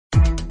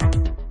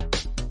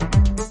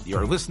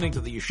You're listening to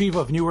the Yeshiva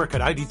of Newark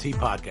at IDT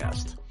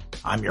podcast.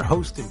 I'm your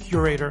host and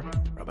curator,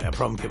 Rabbi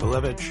Abram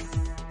Kibalevich,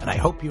 and I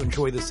hope you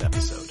enjoy this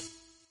episode.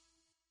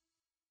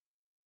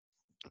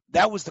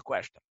 That was the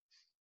question.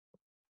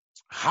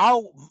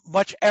 How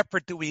much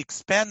effort do we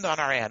expend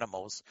on our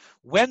animals?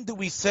 When do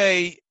we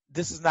say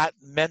this is not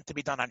meant to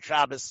be done on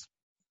Shabbos?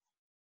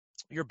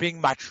 You're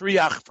being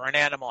matriach for an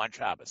animal on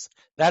Shabbos.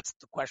 That's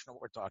the question of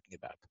what we're talking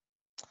about.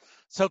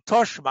 So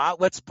Toshma,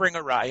 let's bring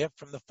a raya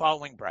from the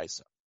following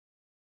brisa.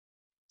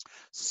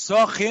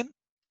 Sochin,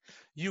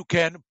 you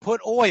can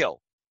put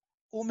oil.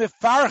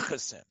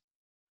 Umefarchasin.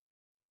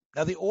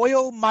 Now the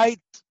oil might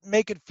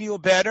make it feel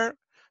better.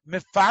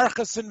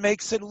 Mefarchasin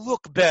makes it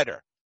look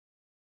better.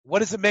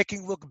 What is it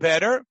making look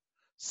better?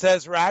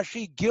 Says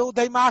Rashi,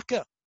 Gildei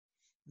Maka.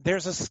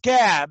 There's a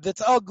scab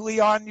that's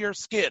ugly on your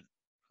skin.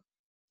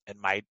 It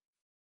might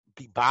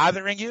be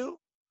bothering you.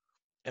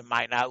 It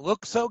might not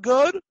look so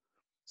good.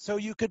 So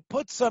you could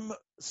put some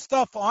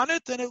stuff on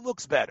it and it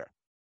looks better.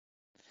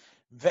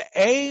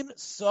 Ve'ein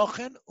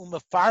sochen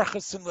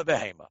umefarchasin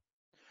lebehema.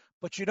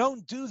 But you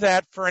don't do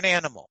that for an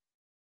animal.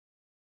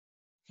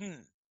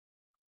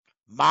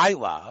 My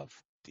love,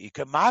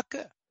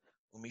 dikamaka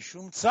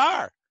umishum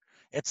tsar.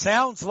 It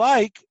sounds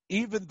like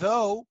even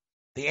though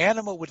the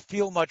animal would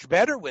feel much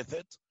better with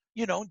it,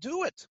 you don't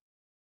do it.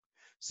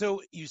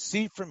 So you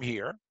see from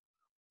here,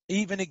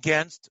 even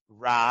against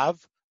Rav,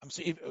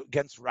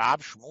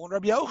 Shmuel, and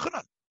Rabbi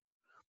Yochanan,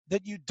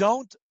 that you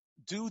don't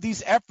do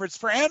these efforts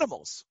for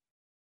animals.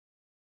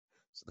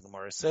 So the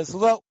Gemara says,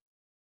 look,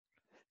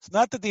 it's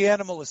not that the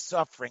animal is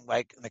suffering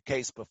like in the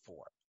case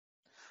before.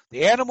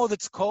 The animal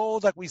that's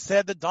cold, like we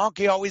said, the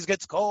donkey always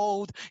gets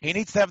cold. He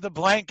needs to have the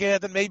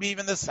blanket and maybe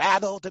even the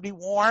saddle to be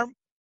warm.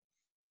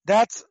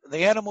 That's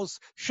the animal's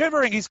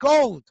shivering. He's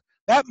cold.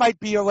 That might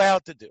be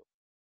allowed to do.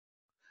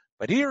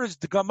 But here is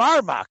the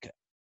Gamar Makkah.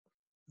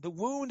 The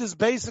wound is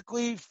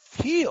basically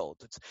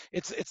healed.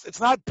 It's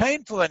not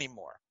painful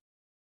anymore.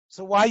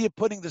 So why are you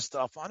putting the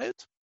stuff on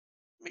it?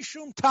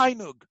 Mishum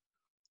Tainug.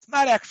 It's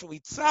not actually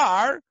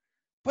tsar,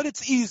 but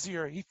it's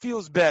easier. He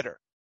feels better.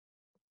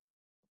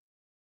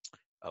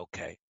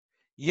 Okay.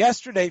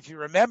 Yesterday, if you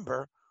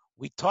remember,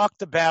 we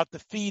talked about the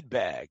feed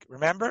bag.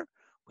 Remember?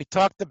 We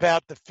talked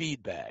about the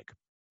feed bag.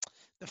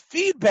 The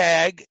feed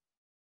bag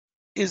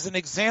is an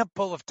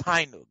example of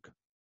tainug.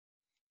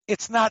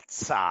 It's not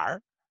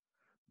tsar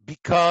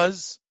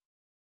because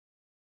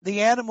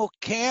the animal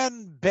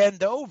can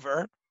bend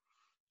over.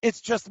 It's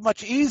just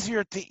much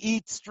easier to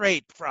eat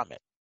straight from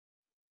it.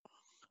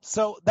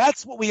 So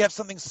that's what we have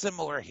something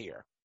similar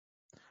here.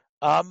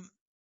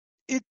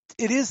 It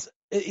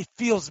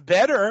feels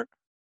better,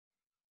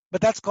 but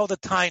that's called a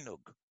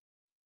tainug.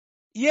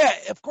 Yeah,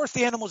 of course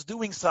the animal's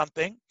doing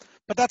something,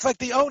 but that's like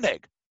the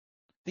oneg.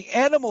 The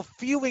animal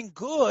feeling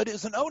good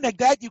is an oneg.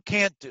 That you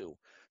can't do.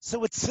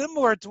 So it's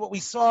similar to what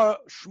we saw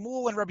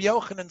Shmuel and Rabbi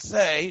Yochanan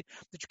say,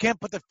 that you can't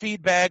put the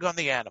feed bag on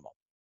the animal.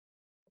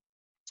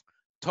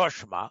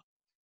 Toshma.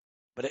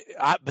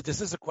 But this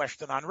is a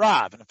question on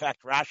Rav. And in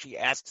fact, Rashi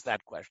asks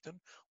that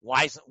question.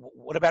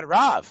 What about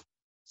Rav?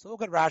 So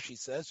look what Rashi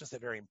says, just a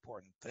very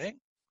important thing.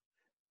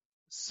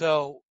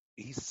 So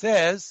he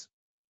says,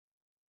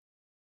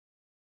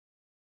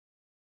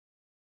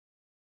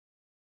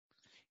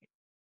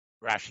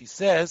 Rashi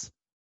says,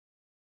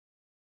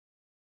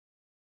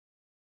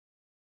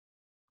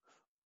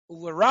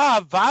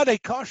 Rav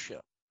vade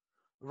kosher.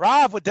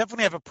 Rav would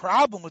definitely have a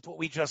problem with what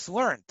we just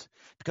learned,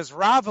 because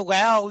Rav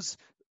allows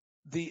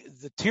the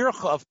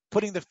tircha of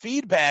putting the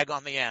feed bag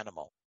on the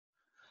animal.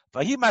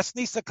 And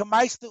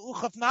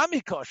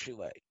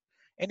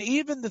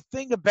even the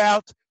thing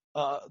about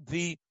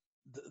the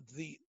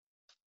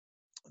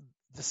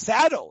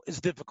saddle is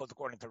difficult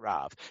according to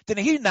Rav. Then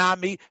he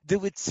nami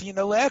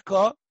dilitzina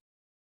leka.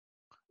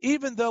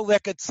 Even though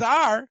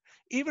lekatzar,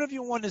 even if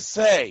you want to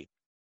say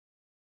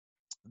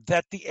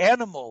that the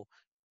animal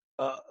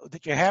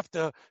that you have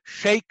to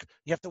shake,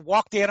 you have to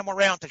walk the animal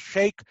around to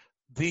shake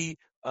the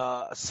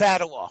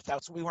saddle off.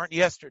 That's what we learned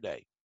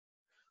yesterday.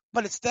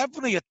 But it's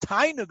definitely a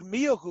tainug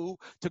miyahu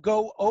to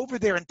go over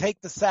there and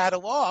take the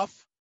saddle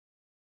off.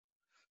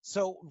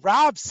 So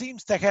Rav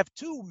seems to have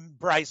two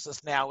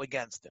brises now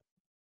against him.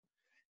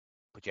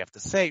 But you have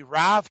to say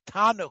Rav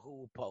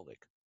Tanahu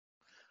Polik.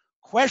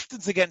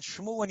 Questions against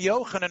Shmuel and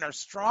Yochanan are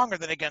stronger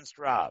than against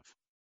Rav,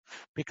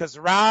 because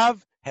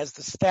Rav has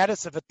the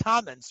status of a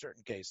Tana in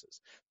certain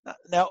cases.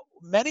 Now,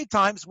 many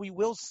times we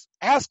will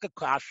ask a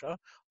kasha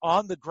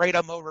on the great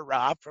Amora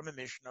Rav from a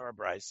Mishnah or a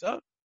Brisa,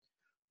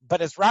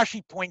 but as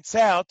Rashi points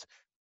out,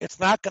 it's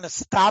not going to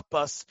stop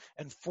us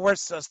and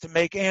force us to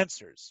make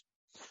answers,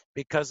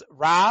 because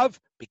Rav,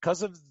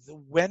 because of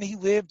when he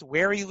lived,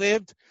 where he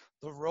lived,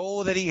 the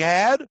role that he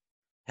had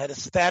a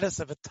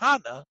status of a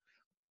Tana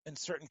in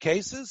certain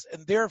cases,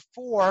 and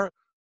therefore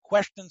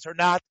questions are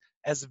not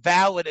as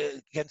valid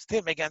against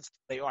him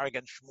they are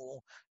against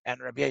Shmuel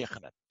and Rabbi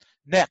Yochanan.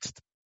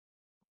 Next.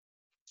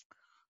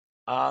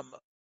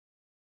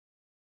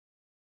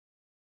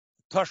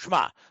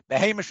 Toshma.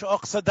 Behemish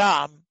och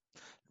sadam.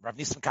 Rav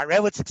Nissen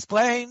Karelitz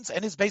explains,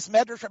 and his base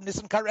medrash, Rav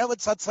Nissen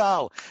Karelitz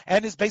Hatzal,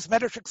 and his base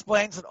medrash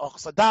explains that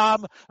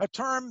Ochsadam, a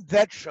term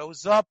that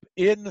shows up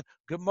in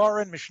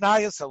Gemara and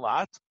Mishnayos a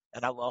lot,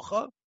 and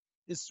Halacha,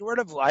 is sort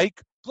of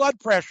like blood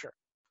pressure.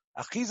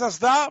 Achizas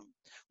dam,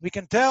 we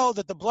can tell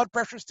that the blood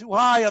pressure is too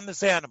high on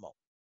this animal.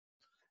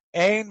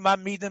 Ein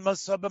mamidim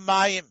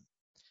asabamayim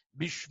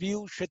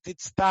bishvil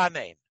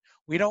shetitztanein.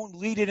 We don't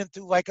lead it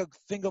into like a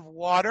thing of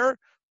water,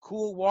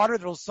 cool water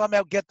that will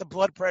somehow get the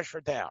blood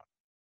pressure down.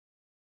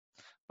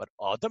 But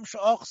Adam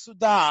Sha'ach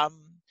Sudam,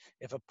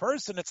 if a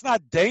person, it's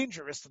not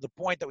dangerous to the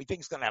point that we think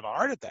he's going to have a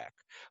heart attack,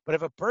 but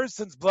if a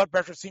person's blood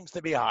pressure seems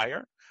to be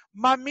higher,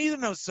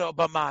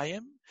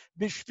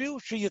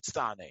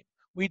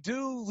 we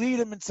do lead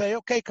him and say,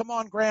 okay, come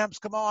on, Gramps,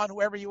 come on,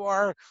 whoever you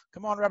are,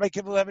 come on, Rabbi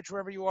Kivelevich,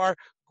 whoever you are,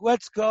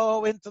 let's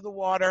go into the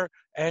water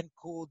and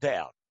cool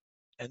down.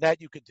 And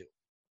that you could do.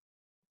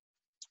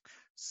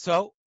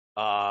 So,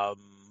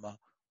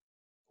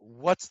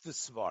 what's the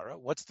svara?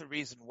 What's the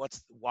reason?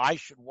 Why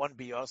should one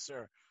be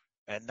usher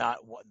and not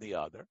the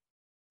other?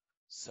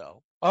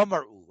 So,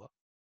 Amar Ula,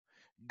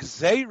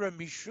 Gzeira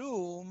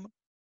Mishum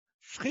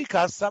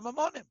Shchikas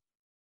Samamonim.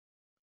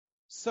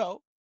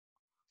 So,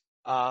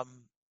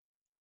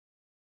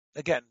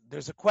 again,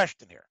 there's a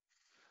question here.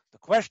 The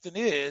question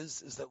is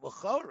that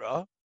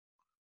L'chora,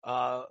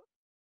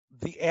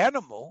 the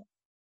animal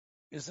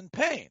is in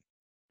pain.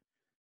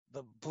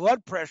 The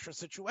blood pressure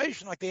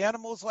situation, like the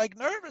animal is like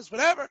nervous,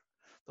 whatever.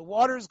 The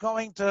water is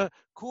going to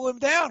cool him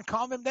down,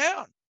 calm him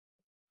down.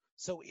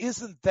 So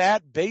isn't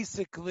that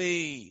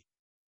basically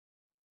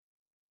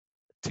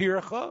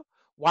tircha?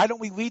 Why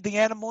don't we lead the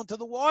animal into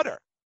the water?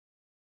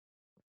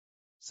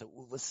 So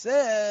Ula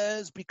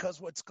says, because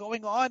what's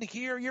going on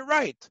here, you're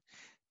right.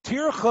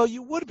 Tircha,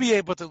 you would be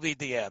able to lead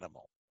the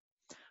animal.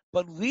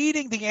 But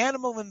leading the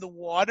animal in the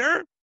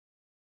water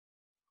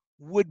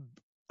would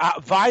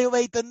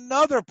violate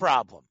another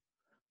problem.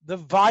 The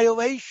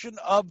violation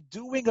of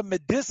doing a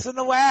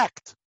medicinal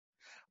act,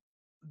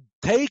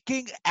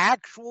 taking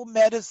actual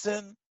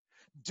medicine,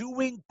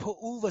 doing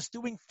pa'ulas,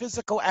 doing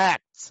physical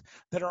acts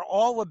that are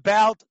all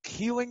about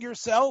healing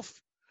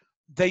yourself.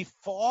 They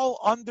fall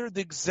under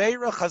the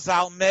gzeira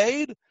Chazal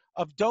made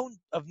of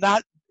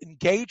not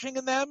engaging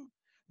in them,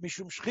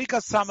 mishum shchika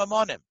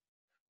samamonim,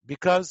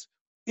 because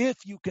if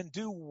you can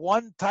do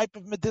one type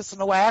of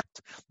medicinal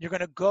act, you're going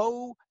to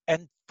go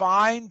and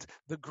find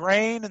the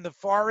grain in the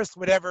forest,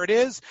 whatever it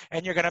is,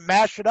 and you're going to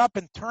mash it up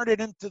and turn it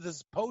into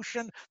this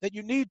potion that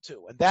you need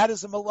to. And that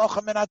is a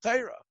malacha min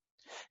haTorah.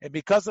 And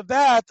because of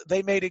that,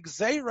 they made a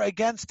gzeira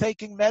against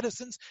taking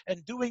medicines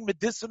and doing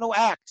medicinal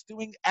acts,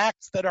 doing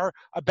acts that are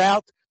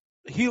about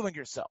healing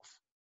yourself.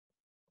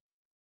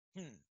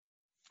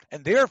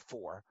 And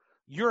therefore,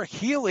 you're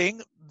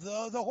healing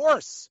the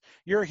horse.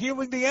 You're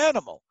healing the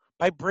animal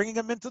by bringing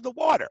him into the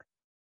water.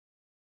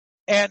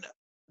 And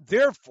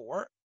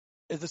therefore,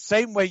 in the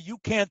same way, you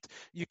can't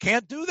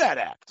do that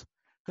act.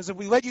 Because if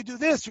we let you do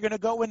this, you're going to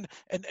go and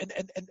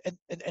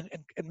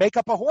make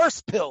up a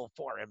horse pill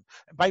for him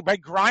by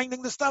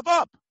grinding the stuff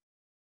up.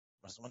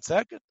 Just 1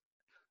 second.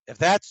 If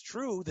that's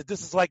true, that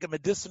this is like a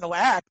medicinal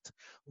act,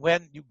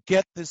 when you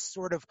get this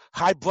sort of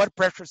high blood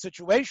pressure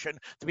situation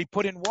to be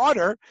put in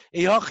water,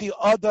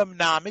 adam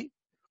nami,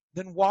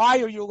 then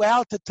why are you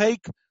allowed to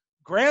take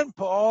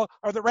grandpa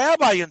or the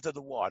rabbi into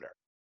the water?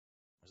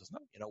 No,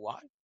 you know why?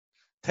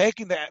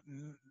 Taking that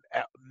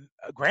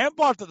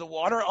grandpa to the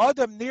water,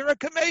 adam nira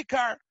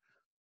kamekar.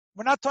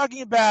 We're not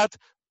talking about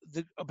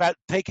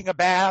taking a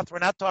bath. We're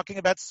not talking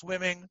about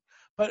swimming,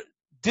 but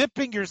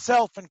dipping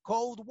yourself in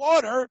cold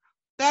water.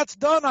 That's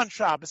done on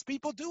Shabbos.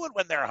 People do it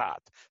when they're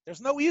hot.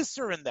 There's no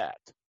Yisur in that.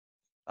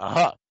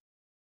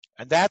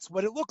 And that's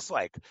what it looks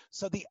like.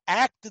 So the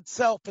act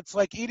itself, it's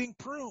like eating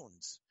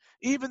prunes.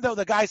 Even though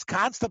the guy's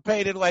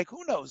constipated, like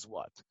who knows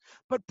what.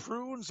 But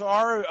prunes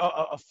are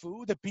a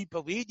food that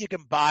people eat. You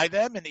can buy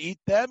them and eat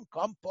them,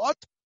 kompot.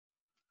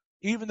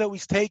 Even though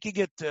he's taking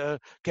it to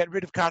get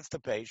rid of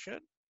constipation,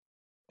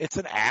 it's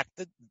an act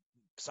that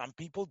some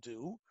people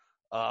do,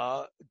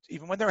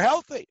 even when they're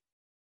healthy.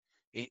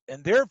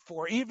 And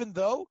therefore, even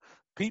though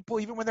people,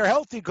 even when they're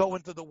healthy, go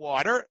into the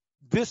water,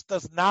 this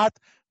does not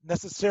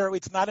necessarily,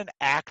 it's not an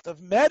act of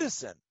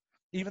medicine,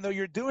 even though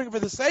you're doing it for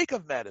the sake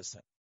of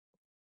medicine.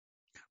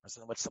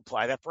 So let's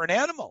apply that for an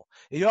animal.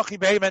 Maybe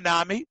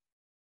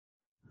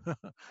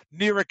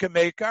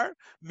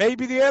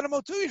the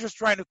animal too, you're just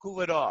trying to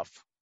cool it off.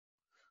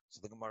 So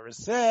the Gemara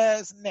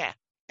says, nah,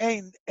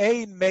 ain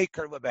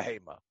maker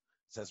lebehema.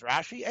 Says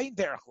Rashi, ain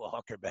derech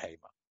lahaker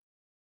behema.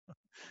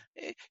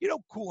 You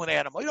don't cool an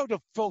animal. You don't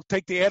just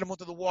take the animal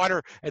to the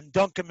water and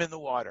dunk him in the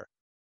water.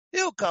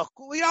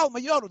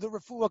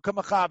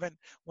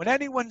 When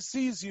anyone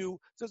sees you,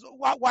 says,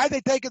 why are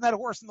they taking that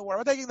horse in the water?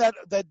 Why are they taking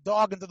that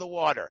dog into the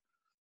water?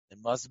 It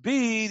must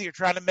be that you're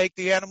trying to make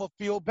the animal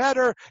feel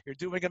better. You're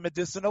doing a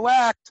medicinal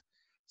act.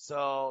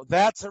 So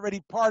that's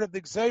already part of the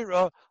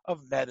gzeira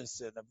of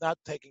medicine, of not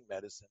taking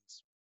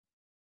medicines.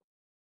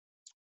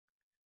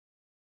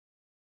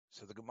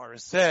 So the Gemara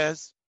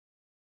says,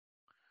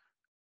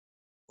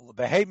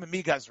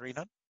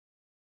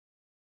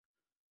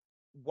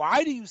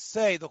 why do you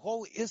say the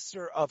whole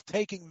issur of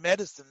taking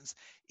medicines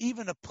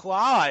even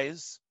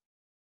applies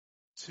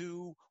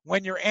to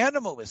when your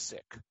animal is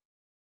sick?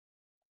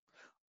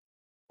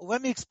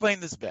 Let me explain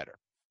this better.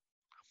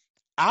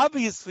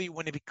 Obviously,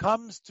 when it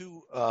comes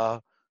to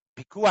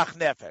pikuach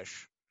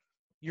nefesh,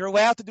 you're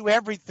allowed to do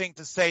everything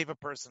to save a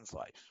person's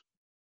life.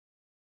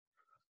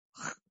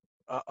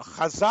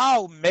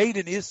 Chazal made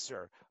an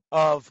issur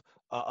of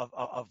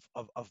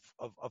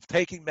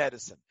taking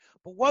medicine,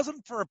 but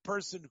wasn't for a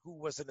person who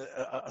was in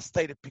a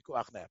state of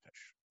pikuach nefesh.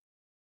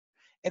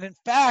 And in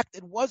fact,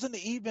 it wasn't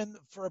even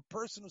for a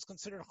person who's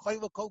considered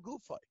chayla kol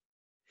gufay.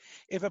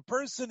 If a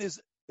person is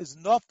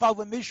nafal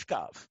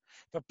v'mishkav,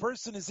 if a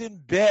person is in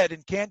bed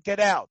and can't get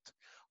out,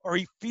 or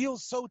he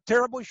feels so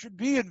terrible he should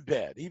be in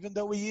bed, even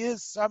though he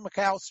is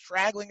somehow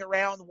straggling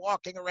around,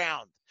 walking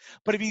around.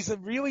 But if he's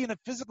really in a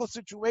physical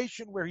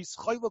situation where he's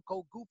chayla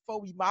kol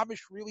gufo, he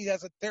mamish really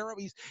has a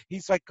terrible,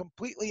 he's like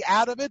completely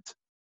out of it,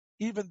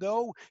 even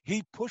though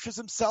he pushes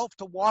himself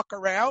to walk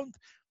around,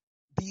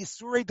 the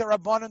Yisurei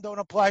Darabanan don't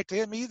apply to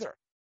him either.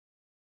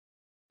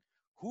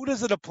 Who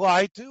does it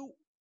apply to?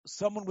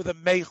 Someone with a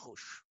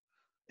mechush.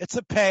 It's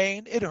a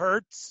pain, it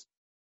hurts.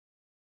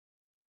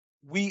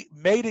 We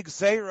made a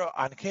gzeira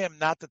on him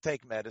not to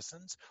take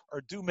medicines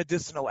or do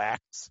medicinal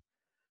acts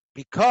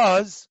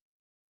because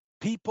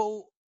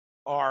people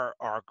are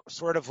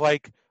sort of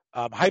like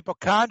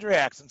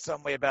hypochondriacs in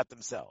some way about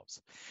themselves.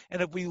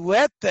 And if we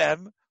let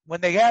them, when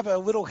they have a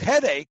little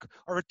headache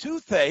or a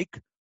toothache,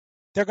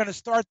 they're going to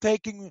start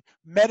taking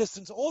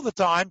medicines all the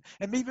time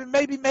and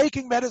maybe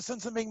making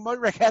medicines and being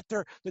moirech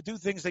heter to do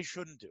things they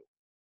shouldn't do.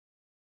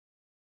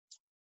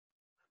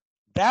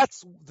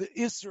 That's the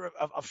issur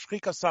of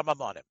shchika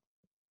samamonim.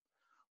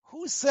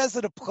 Who says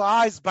it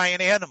applies by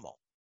an animal?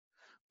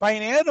 By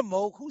an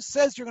animal, who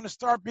says you're going to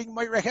start being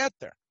moirech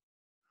heter?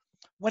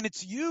 When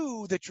it's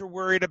you that you're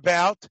worried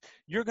about,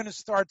 you're going to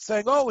start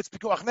saying, oh, it's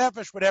pikuach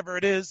nefesh, whatever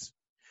it is.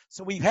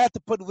 So we had to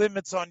put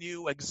limits on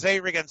you,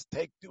 exer against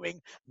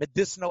doing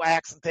medicinal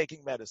acts and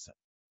taking medicine.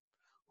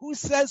 Who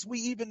says we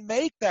even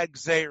make that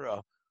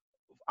gzeira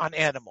on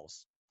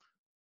animals?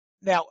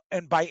 Now,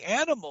 and by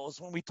animals,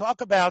 when we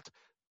talk about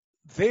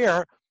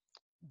there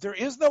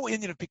is no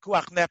inyan of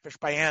pikuach nefesh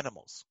by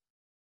animals.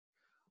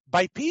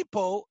 By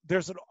people,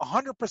 there's a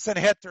 100%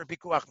 heter of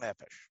pikuach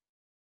nefesh.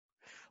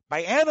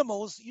 By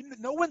animals,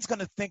 no one's going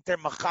to think they're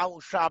machal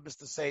Shabbos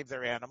to save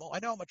their animal. I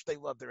know how much they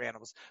love their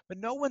animals, but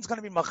no one's going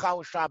to be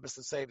machal Shabbos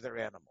to save their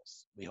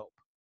animals, we hope.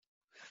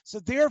 So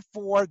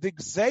therefore, the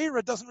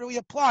gzeira doesn't really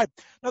apply.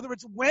 In other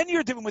words, when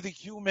you're dealing with a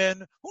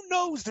human who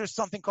knows there's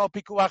something called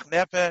pikuach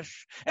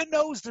nefesh and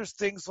knows there's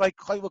things like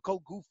chayla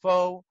kol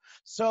gufo,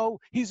 so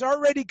he's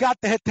already got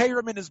the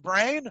heterim in his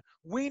brain,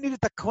 we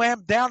needed to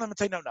clamp down on him and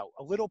say, no,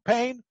 a little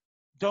pain,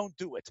 don't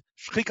do it.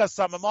 Shchika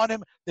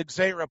samamonim, the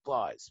gzeira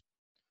applies.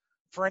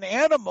 For an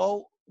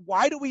animal,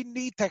 why do we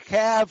need to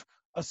have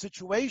a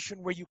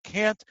situation where you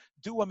can't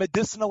do a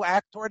medicinal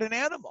act toward an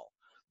animal?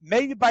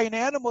 Maybe by an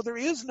animal there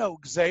is no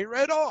gzeira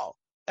at all.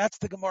 That's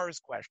the Gemara's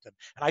question.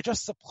 And I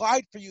just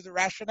supplied for you the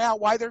rationale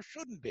why there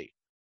shouldn't be.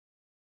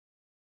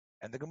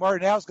 And the Gemara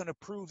now is going to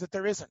prove that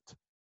there isn't.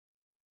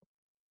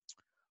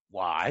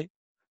 Why?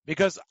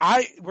 Because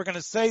we're going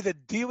to say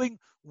that dealing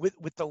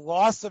with the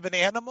loss of an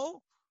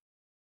animal,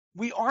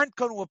 we aren't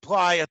going to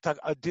apply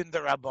a din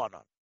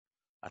derabanan.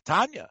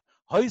 Atanya.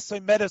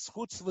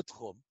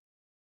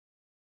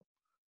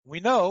 We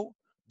know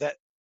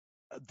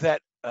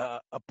that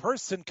a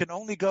person can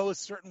only go a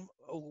certain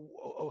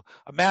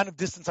amount of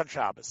distance on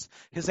Shabbos.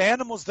 His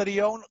animals that he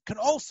owns can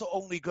also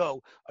only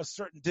go a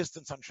certain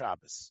distance on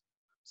Shabbos.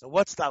 So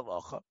what's the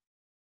halacha?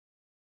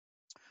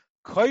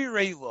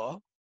 Koyrei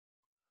lo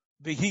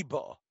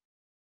v'hiba.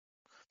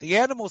 The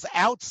animal's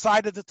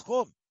outside of the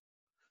tchum.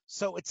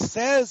 So it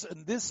says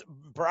in this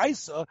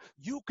brisa,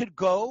 you could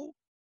go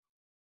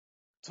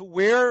to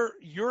where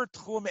your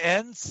tchum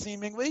ends,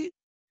 seemingly,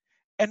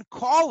 and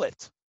call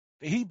it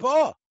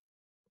v'hiba.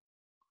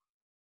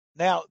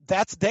 Now,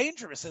 that's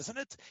dangerous, isn't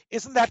it?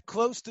 Isn't that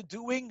close to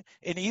doing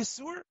an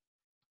isur?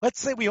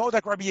 Let's say we hold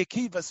like Rabbi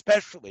Akiva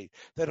especially,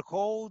 that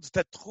holds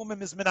that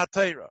tchumim is min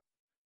haTorah,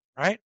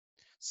 right?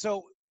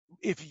 So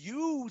if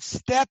you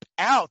step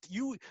out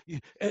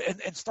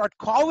and start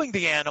calling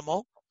the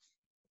animal,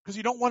 because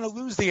you don't want to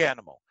lose the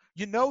animal,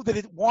 you know that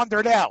it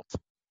wandered out.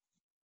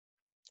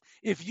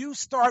 If you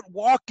start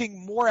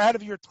walking more out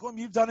of your tchum,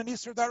 you've done an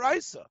isur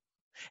daraisa.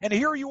 And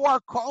here you are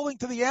calling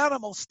to the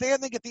animal,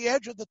 standing at the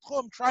edge of the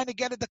tchum, trying to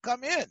get it to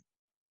come in.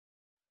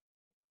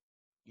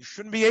 You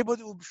shouldn't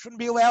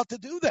be allowed to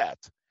do that.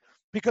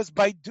 Because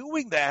by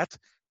doing that,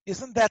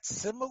 isn't that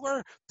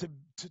similar to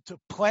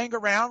playing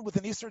around with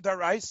an isur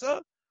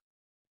daraisa?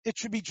 It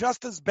should be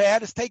just as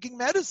bad as taking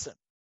medicine.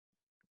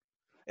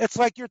 It's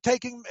like you're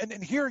taking,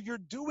 and here you're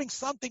doing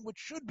something which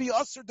should be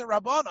asur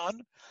derabanan,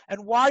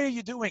 and why are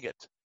you doing it?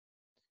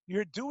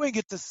 You're doing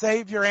it to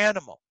save your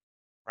animal,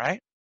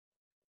 right?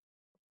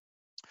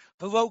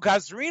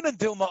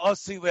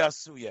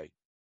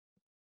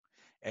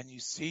 And you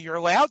see, you're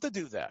allowed to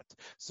do that.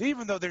 So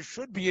even though there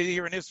should be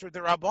here an Isser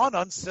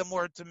D'Rabbanan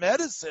similar to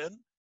medicine,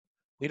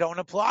 we don't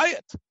apply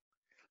it.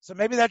 So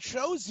maybe that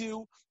shows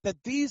you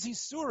that these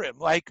Isurim,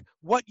 like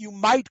what you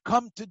might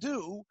come to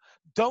do,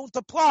 don't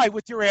apply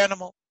with your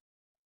animal.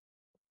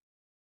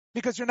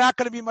 Because you're not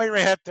going to be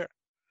Meireh Heter.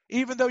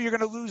 Even though you're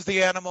going to lose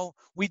the animal,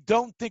 we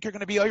don't think you're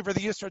going to be over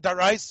the Yisra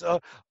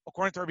Daraisa,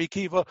 according to Rabbi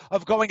Kiva,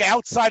 of going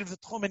outside of the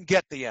Tchum and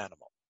get the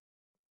animal.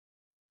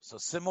 So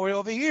similarly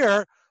over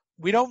here,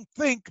 we don't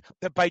think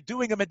that by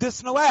doing a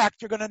medicinal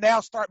act, you're going to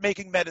now start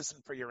making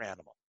medicine for your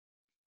animal.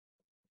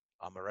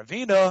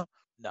 Ravina,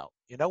 no.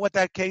 You know what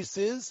that case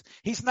is?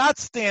 He's not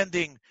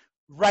standing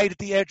right at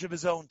the edge of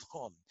his own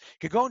Tchum.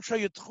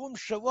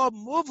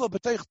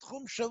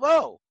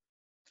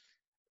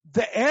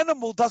 The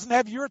animal doesn't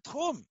have your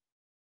Tchum.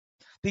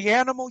 The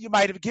animal you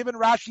might have given,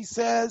 Rashi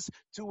says,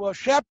 to a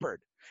shepherd.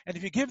 And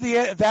if you give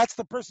that's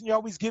the person you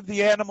always give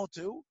the animal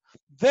to,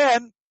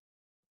 then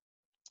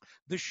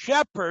the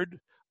shepherd,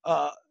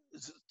 the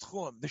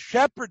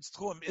shepherd's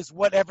tchum is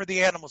whatever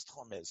the animal's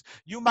tchum is.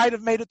 You might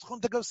have made a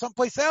tchum to go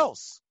someplace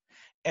else.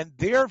 And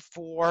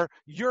therefore,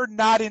 you're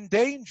not in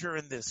danger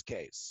in this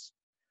case.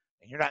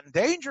 And you're not in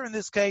danger in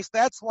this case,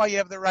 that's why you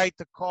have the right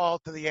to call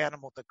to the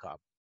animal to come.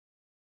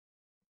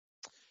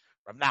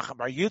 Rav Nachman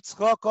Bar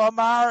Yitzchak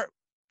Omar,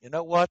 you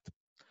know what?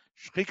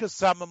 Shchikas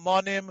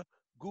samamonim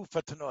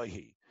gufa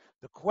tanoihi.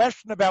 The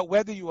question about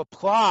whether you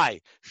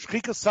apply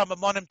shchikas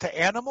samamonim to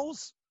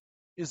animals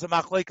is a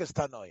machlekes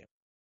tanoim.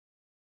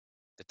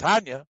 The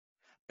Tanya,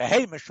 if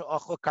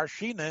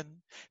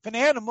an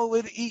animal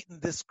had eaten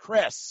this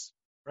cress,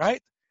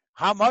 right?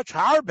 How much?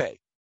 Harbe.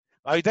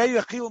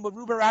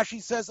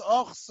 Rashi says,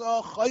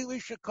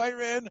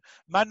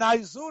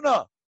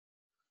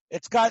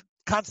 it's got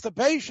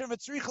constipation.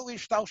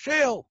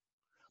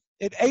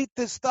 It ate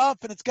this stuff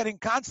and it's getting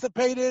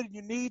constipated.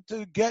 You need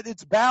to get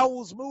its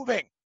bowels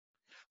moving.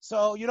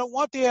 So you don't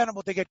want the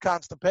animal to get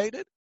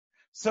constipated.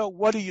 So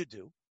what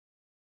do?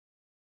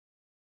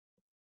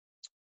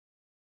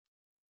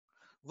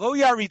 Lo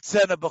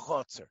yaritzena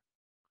b'chotzer,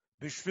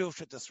 b'shvil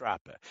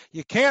shetisrapa.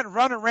 You can't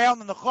run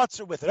around in the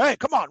chotzer with it. Hey,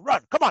 come on,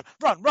 run,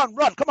 run,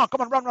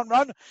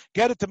 run.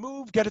 Get it to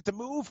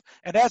move.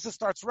 And as it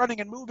starts running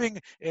and moving,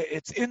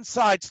 its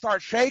inside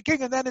starts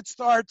shaking, and then it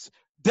starts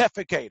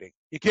defecating.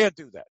 You can't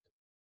do that.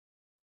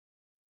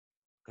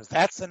 Because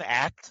that's an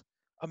act,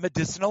 a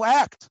medicinal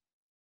act.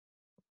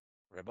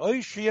 Rabbi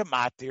Shia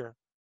Matir.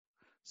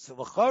 So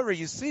l'chora,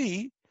 you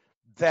see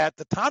that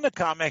the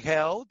Tanakh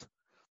held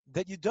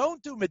that you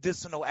don't do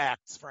medicinal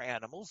acts for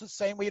animals the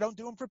same way you don't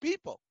do them for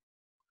people.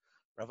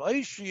 Rav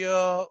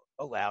Oishia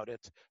allowed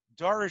it.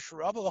 Darish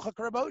Rav Alachak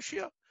Rav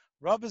Oishia.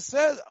 Rav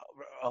says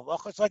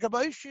Alachak like Rav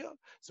Oishia.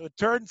 So it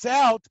turns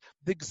out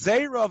the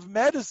gzeira of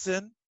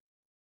medicine,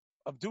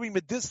 of doing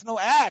medicinal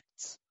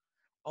acts,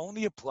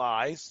 only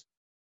applies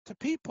to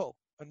people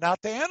and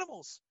not to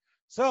animals.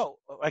 So,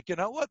 like, you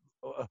know what?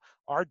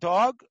 Our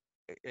dog,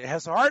 it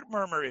has a heart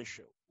murmur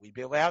issue. We'd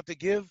be allowed to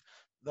give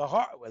the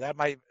heart.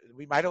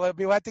 We might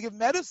be allowed to give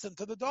medicine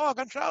to the dog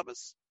on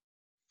Shabbos,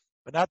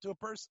 but not to a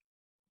person.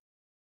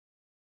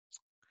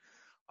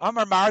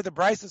 Amar Mar, the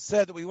Brisa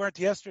said that we learned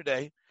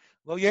yesterday.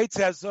 Lo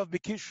yetzazov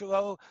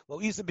b'kishlo lo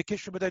izim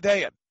b'kishlo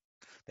b'dadeyan.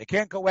 They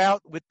can't go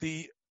out with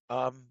the.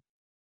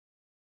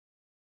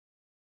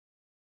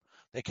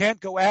 They can't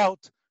go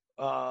out.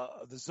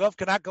 The zov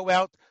cannot go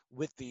out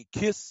with the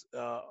kiss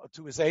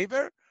to his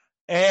aver,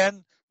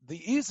 and the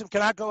izim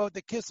cannot go out with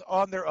the kiss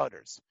on their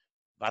udders.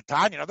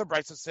 Vatan, another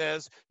Brisa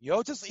says,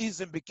 Yotis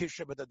izim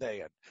b'kisha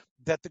b'dadeyan,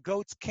 that the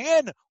goats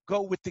can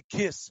go with the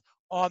kiss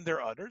on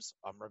their udders.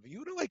 Rav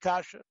Yehuda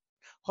lekasha.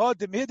 Ha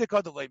demidik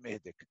ha delay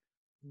midik.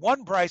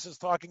 One Brisa is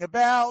talking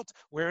about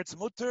where it's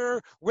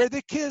mutter, where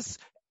the kiss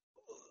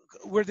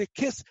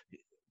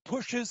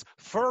pushes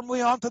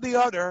firmly onto the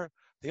udder.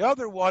 The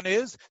other one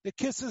is the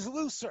kiss is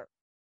looser.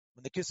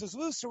 When the kiss is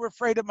looser, we're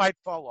afraid it might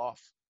fall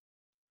off.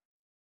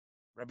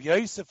 Rabbi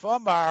Yosef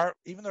Omar,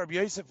 even though Rabbi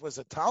Yosef was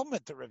a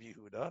Talmud to Rabbi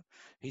Yehuda,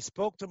 he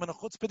spoke to him in a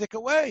chutzpahdik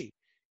way.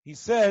 He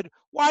said,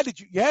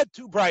 you had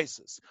two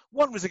brises.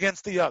 One was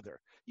against the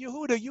other.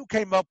 Yehuda, you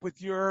came up with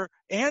your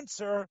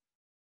answer.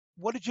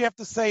 What did you have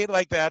to say it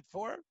like that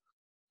for?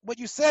 What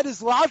you said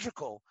is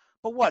logical.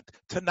 But what?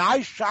 Tanai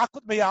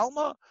Shakut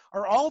Me'alma?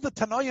 Are all the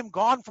Tanoim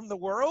gone from the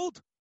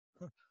world?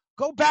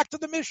 Go back to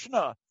the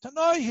Mishnah.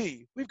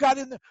 Tanaihi.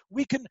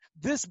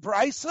 This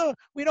brisa,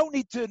 we don't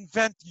need to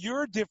invent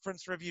your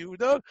difference, Rav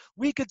Yehuda.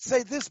 We could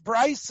say this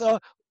brisa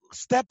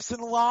steps in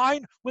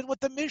line with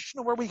what the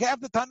Mishnah, where we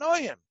have the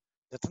Tanoim.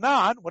 The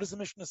Tanan, what does the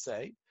Mishnah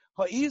say?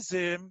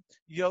 Ha'izim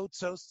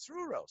yotzos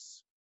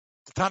truros.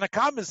 The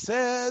Tanakhama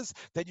says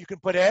that you can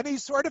put any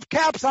sort of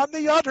caps on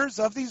the udders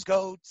of these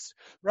goats.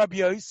 Rabbi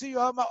Yossi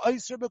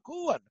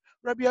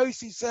Rabbi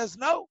Yossi says,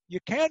 no, you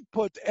can't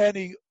put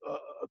any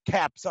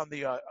caps on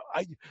the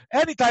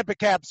any type of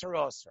caps are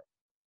also.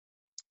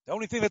 The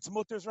only thing that's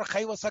mutter is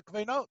rachelos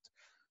hakveinot.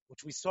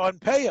 which we saw in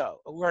Peah,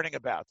 learning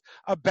about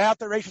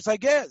the Reishis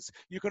Hagez.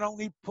 You can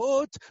only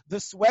put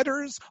the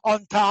sweaters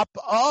on top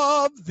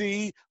of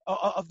the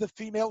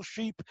female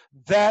sheep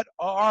that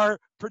are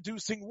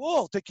producing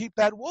wool to keep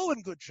that wool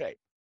in good shape.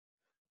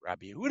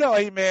 Rabbi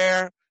Yehuda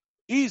Omer,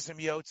 Izim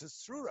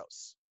Yotzes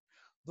Sruros.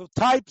 The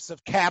types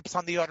of caps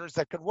on the udders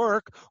that can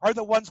work are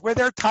the ones where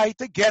they're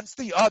tight against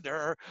the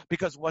udder,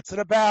 because what's it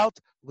about?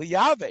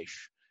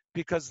 Liyavesh.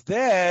 Because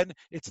then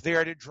it's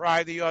there to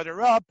dry the udder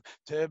up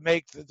to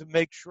make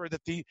sure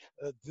that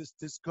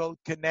this goat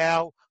can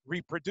now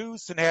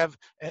reproduce and have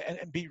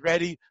and be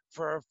ready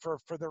for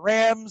the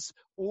rams,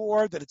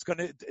 or that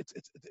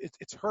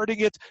it's hurting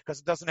it because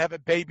it doesn't have a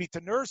baby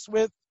to nurse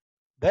with.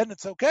 Then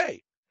it's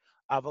okay.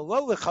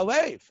 Avalol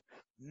l'chalev,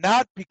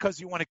 not because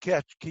you want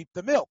to keep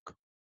the milk.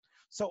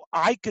 So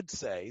I could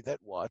say that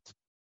what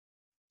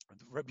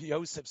Rabbi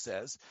Yosef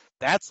says,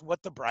 that's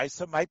what the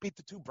brisa might be.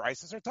 The two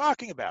brisas are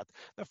talking about.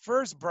 The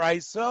first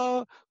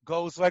brisa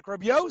goes like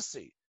Rabbi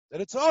Yossi, that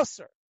it's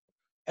osir.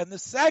 And the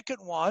second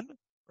one,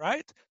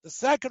 right? The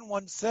second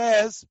one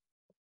says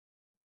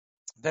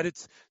that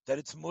it's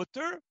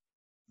mutter.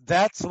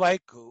 That's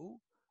like who?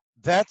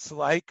 That's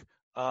like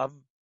the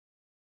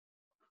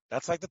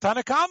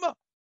Tanakama.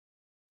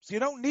 So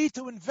you don't need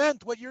to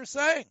invent what you're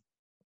saying.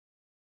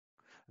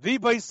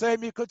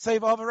 V'b'isem, you could say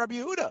V'ava Rabbi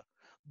Yehuda.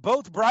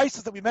 Both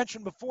brises that we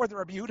mentioned before that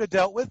Rabbi Yehuda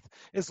dealt with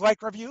is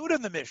like Rabbi Yehuda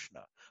in the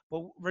Mishnah.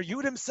 But Rabbi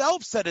Yehuda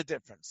himself said a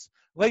difference.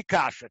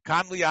 Leikasha,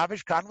 kan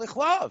liyavish, kan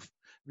lichlav.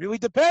 Really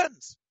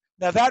depends.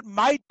 Now that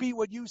might be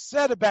what you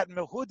said about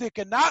mehudik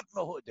and not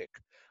mehudik.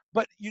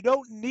 But you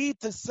don't need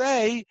to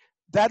say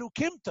that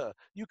ukimta.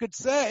 You could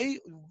say,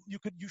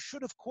 you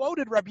should have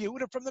quoted Rabbi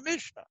Yehuda from the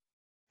Mishnah.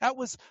 That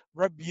was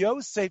Rabbi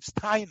Yosef's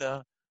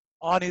taina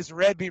on his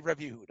Rebbe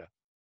Rabbi Yehuda.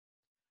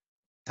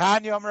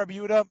 Tanya Rabbi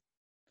Yehuda,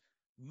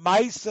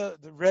 Maisa,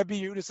 the Rebbe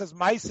Yehuda says,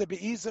 Maisa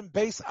be'izim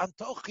beis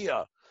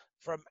Antochia,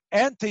 from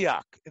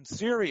Antioch in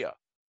Syria,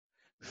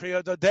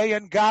 Sheyododei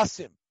and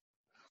Gasim,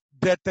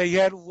 that they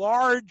had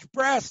large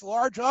breasts,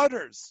 large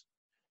udders.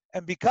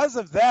 And because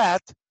of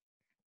that,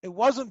 it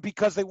wasn't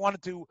because they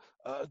wanted to,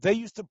 they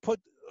used to put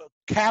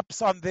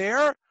caps on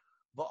there,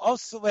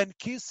 v'osel and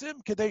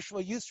kisim, kadesh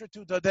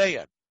yisratu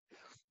dodeyan.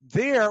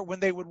 There,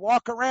 when they would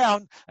walk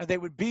around and they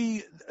would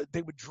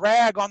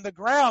drag on the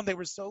ground, they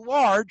were so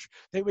large,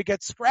 they would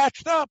get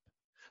scratched up.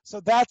 So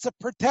that's a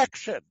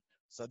protection.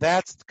 So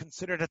that's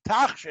considered a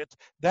tachshit.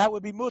 That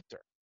would be mutter.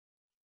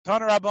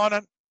 Tana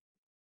Rabbanan,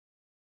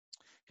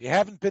 if you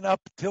haven't been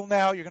up till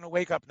now, you're going to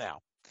wake up now.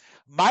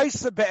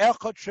 Maisa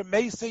be'echot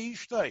shemeisa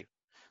ishtay.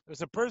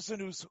 There's a person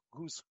whose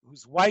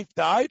wife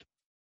died.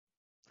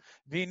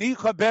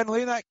 V'nicha ben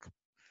linek.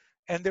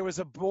 And there was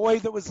a boy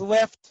that was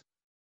left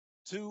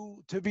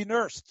to be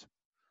nursed.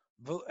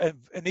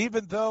 And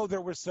even though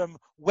there were some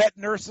wet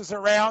nurses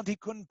around, he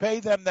couldn't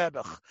pay them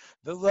nebuch.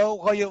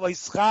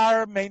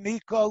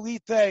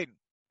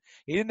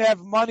 He didn't have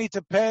money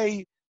to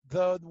pay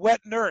the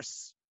wet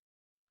nurse.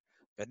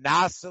 A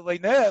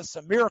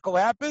miracle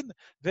happened.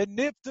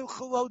 And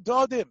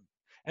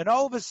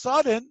all of a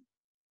sudden,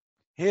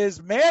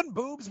 his man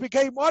boobs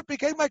became what?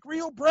 Became like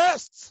real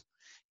breasts.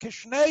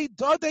 Kishnei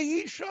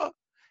dodei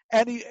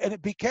and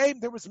it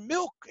became, there was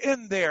milk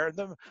in there.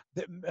 The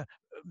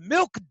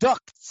milk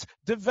ducts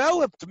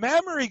developed,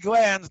 mammary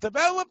glands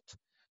developed,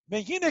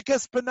 mehinik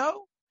espino,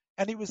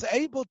 and he was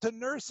able to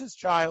nurse his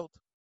child.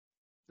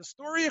 The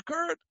story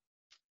occurred.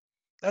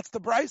 That's the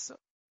brisa.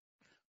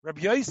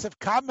 Rabbi Yosef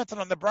commented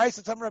on the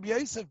brisa. Some Rabbi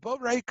Yosef,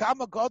 borei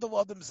kama gadol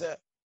adam zeh.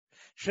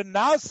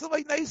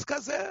 Shenasei neis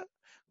kazeh.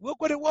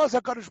 Look what it was.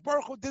 HaKadosh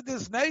Baruch Hu did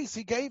this neis.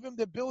 He gave him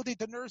the ability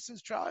to nurse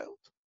his child.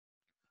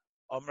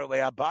 Omer le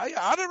Abaye,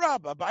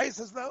 Adarab. Abaye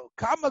says no.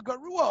 Kama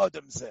garua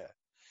adam zeh.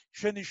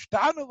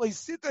 Shenishtanu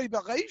leisitei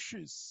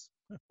b'reishis.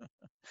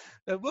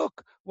 And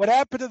look, what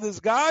happened to this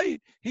guy?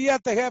 He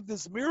had to have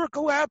this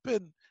miracle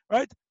happen,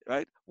 right?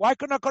 Right? Why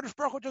couldn't HaKadosh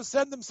Baruch Hu just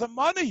send him some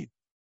money?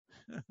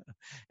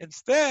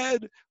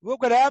 Instead,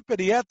 look what happened.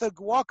 He had to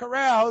walk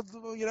around,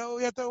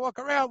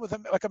 with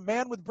him like a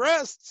man with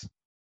breasts.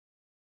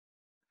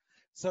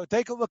 So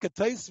take a look at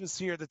Tosfos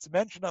here that's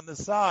mentioned on the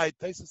side,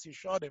 Tosfos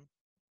Yeshodim.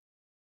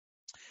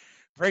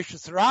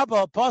 Precious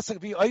Rabbah, Pasuk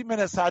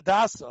v'oimenes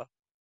Hadassah.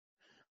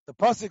 The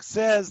Pasuk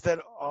says that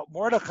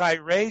Mordechai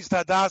raised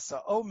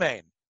Hadassah,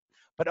 Omein.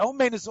 But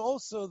Omein is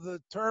also the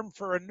term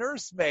for a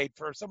nursemaid,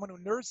 for someone who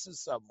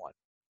nurses someone.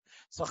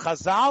 So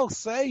Chazal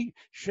say,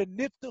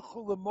 Sheniftuchu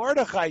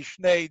leMordechai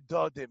shnei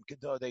dodim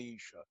kedodei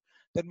isha.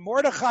 That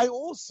Mordechai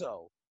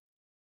also,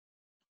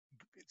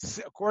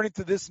 according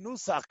to this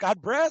nusach, got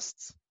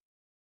breasts.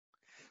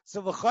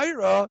 So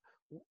l'chayra,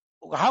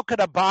 how could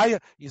Abaye?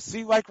 You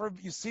see like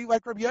Rabbi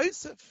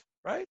Yosef,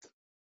 right?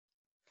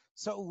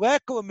 So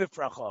lekla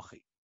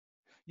mifrachachi.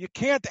 You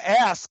can't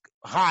ask,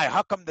 hi,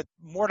 how come that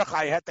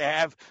Mordechai had to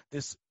have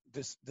this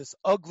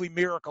ugly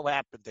miracle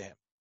happen to him?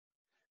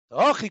 The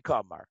Achi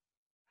Kamar.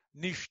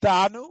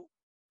 Nishtanu.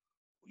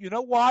 You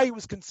know why he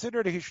was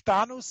considered a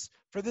Hishtanus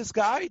for this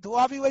guy?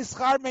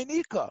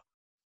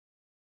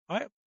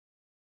 Right?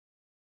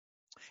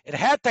 It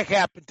had to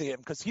happen to him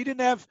because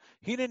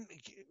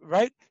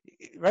right,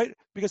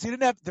 because he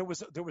didn't have. There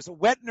was a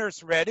wet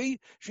nurse ready.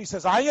 She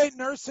says, "I ain't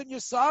nursing your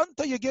son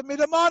till you give me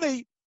the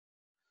money."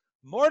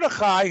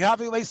 Mordechai had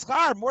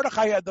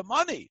the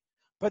money,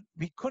 but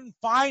he couldn't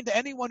find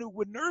anyone who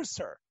would nurse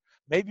her.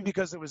 Maybe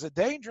because there was a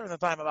danger in the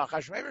time of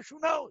Achashverosh, who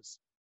knows?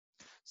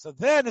 So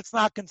then it's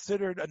not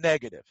considered a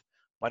negative.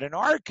 But in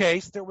our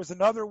case, there was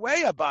another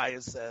way,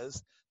 Abaya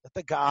says, that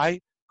the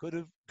guy could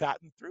have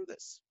gotten through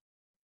this.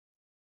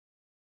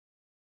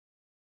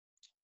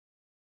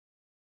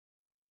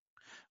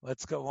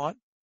 Let's go on.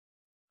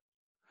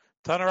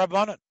 Tana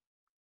Rabbanan.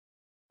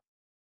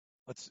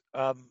 Let's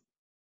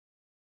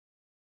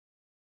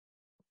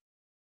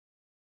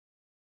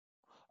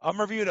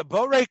review the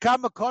Borei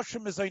Kama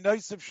Koshim is a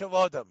nice of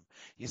Shalodam.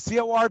 You see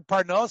how hard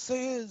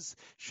Parnasa is?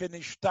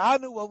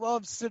 Shenishtanu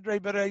alav Sidrei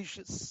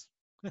Bereshis.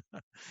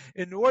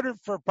 In order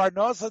for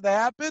Parnasa to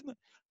happen,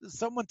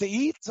 someone to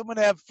eat, someone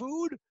to have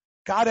food,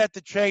 God had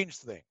to change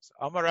things.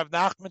 Amar Rav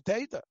Nachman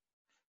Teda.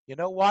 You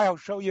know why? I'll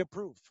show you a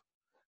proof.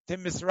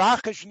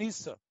 Timisrachish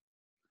Nisa.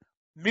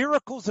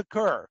 Miracles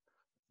occur.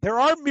 There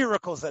are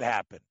miracles that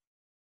happen.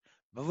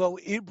 Below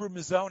Ibra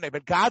Mizone,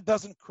 but God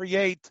doesn't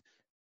create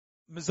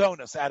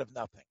Mizonas out of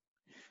nothing.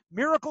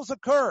 Miracles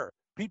occur.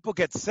 People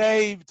get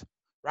saved.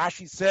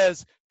 Rashi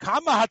says,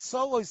 Kama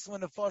Hatzolos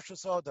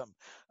L'Nefashos Adam.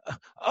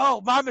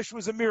 Oh, Mamish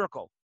was a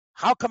miracle.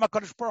 How come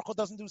HaKadosh Baruch Hu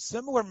doesn't do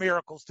similar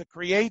miracles to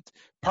create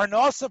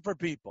Parnasa for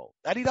people?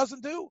 That he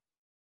doesn't do.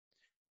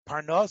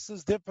 Parnasa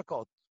is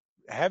difficult.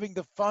 Having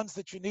the funds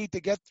that you need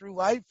to get through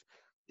life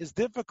is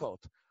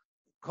difficult.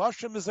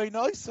 Koshem is a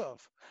noisav.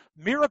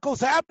 Miracles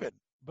happen,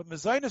 but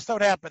Mizonos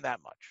don't happen that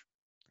much.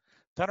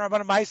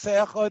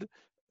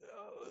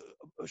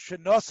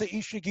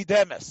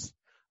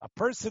 A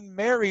person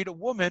married a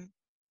woman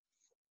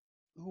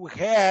who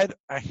had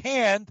a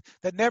hand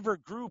that never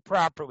grew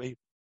properly,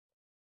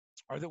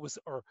 or it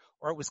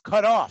was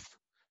cut off.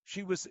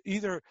 She was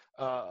either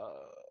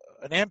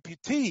an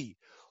amputee,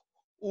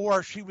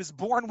 or she was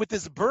born with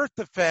this birth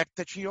defect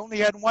that she only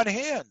had one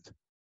hand,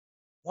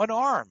 one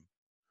arm.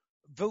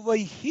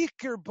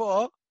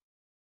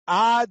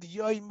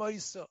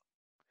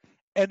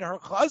 And her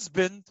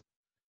husband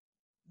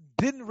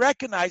didn't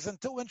recognize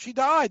until when she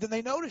died, and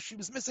they noticed she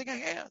was missing a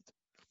hand.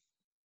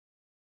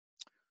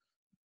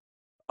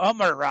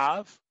 Amar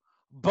Rav,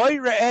 look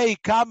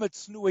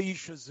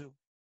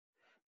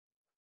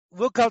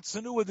how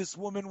tznua this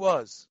woman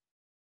was.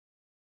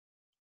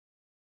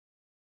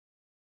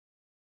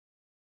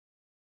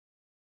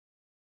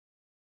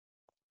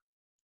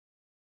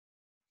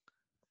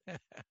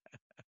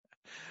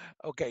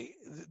 Okay,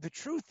 the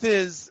truth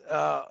is,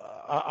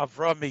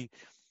 Avrami,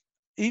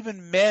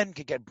 even men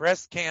can get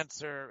breast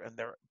cancer, and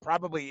there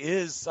probably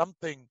is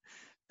something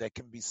that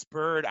can be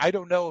spurred. I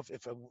don't know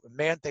if a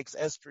man takes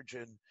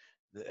estrogen,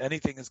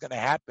 anything is going to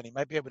happen. He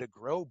might be able to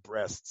grow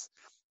breasts.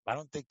 I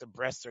don't think the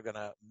breasts are going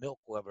to, milk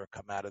will ever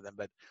come out of them,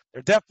 but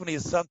there definitely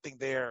is something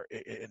there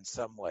in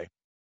some way.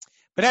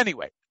 But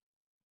anyway,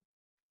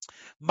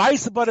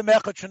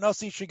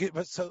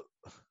 so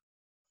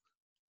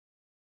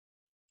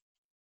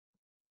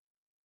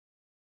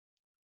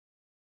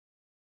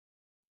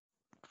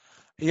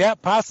yeah,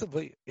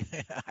 possibly.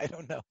 I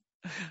don't know.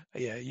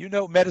 Yeah, you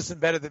know medicine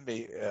better than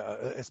me.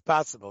 It's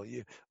possible.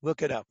 You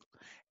look it up.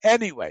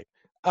 Anyway,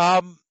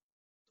 but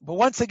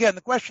once again,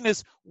 the question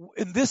is,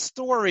 in this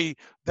story,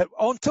 that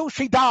until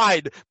she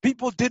died,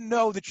 people didn't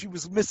know that she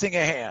was missing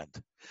a hand.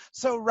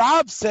 So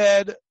Rob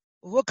said,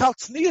 look how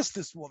tznius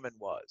this woman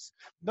was.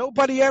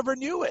 Nobody ever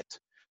knew it.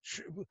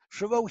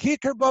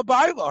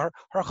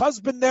 Her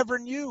husband never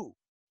knew.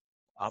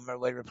 Amar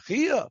le Reb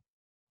Chia,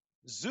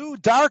 zu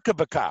darka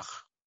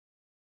bekach.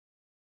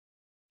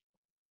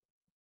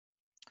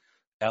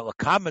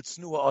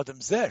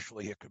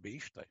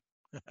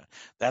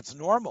 That's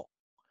normal.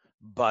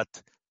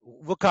 But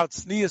look how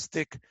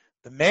tzniistic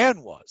the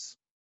man was.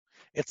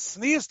 It's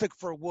tzniistic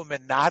for a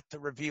woman not to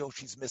reveal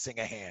she's missing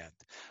a hand.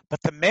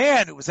 But the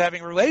man who was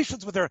having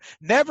relations with her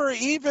never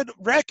even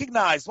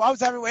recognized, while I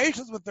was having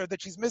relations with her,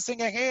 that she's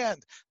missing a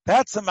hand.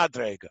 That's a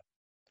madrega.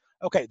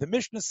 Okay, the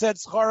Mishnah said,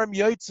 Scharim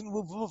yoitzin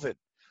luvuvin.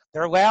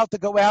 They're allowed to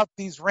go out,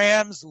 these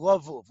rams,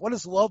 lavuv. What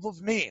does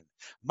lavuv mean?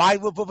 My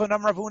luvuvin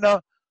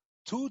amravuna.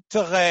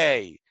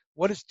 Tutere.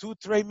 What does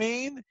tutere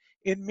mean?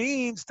 It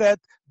means that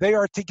they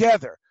are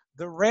together.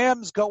 The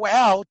rams go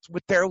out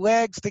with their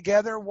legs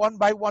together, one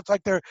by one. It's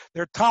like they're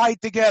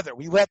tied together.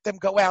 We let them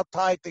go out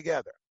tied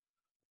together.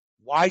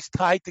 Why is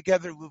tied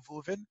together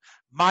luvuvin?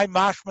 My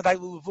mashmadai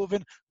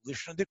luvuvin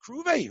lishna de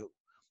kruveyu.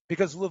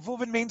 Because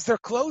luvuvin means they're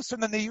closer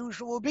than they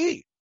usually will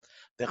be.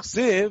 What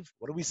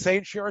do we say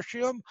in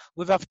Shirashim?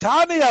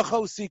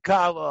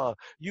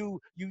 You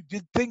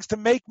did things to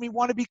make me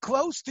want to be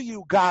close to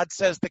you, God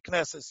says to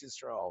Knesset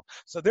Yisrael.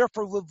 So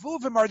therefore,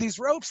 levuvim are these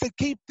ropes that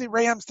keep the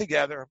rams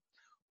together.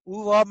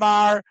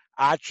 Ulamar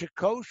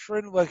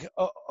Achikoshrin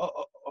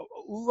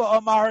Ula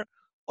Amar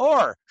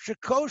or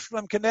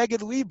Shikoshrim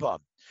Keneged Libam.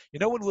 You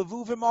know what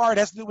levuvim are? It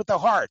has to do with the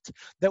heart.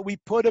 That we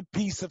put a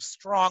piece of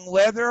strong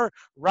leather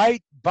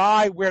right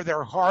by where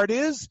their heart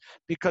is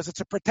because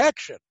it's a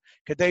protection.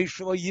 Because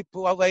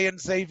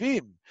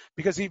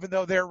even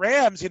though they're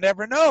rams, you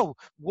never know.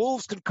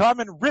 Wolves can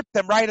come and rip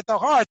them right at the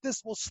heart.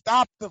 This will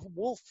stop the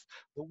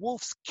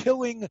wolf's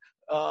killing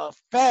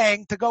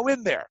fang to go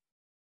in there.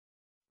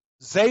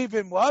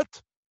 Zavim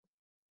what?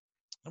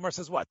 The Gemara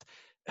says what?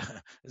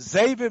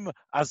 Zavim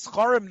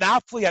azcharim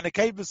nafli and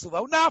akevis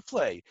lo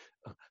nafli.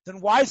 Then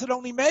why is it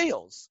only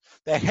males?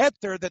 The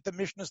heter that the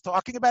Mishnah is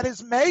talking about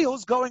is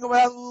males going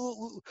around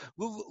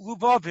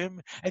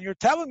luvavim, and you're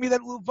telling me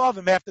that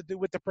luvavim have to do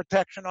with the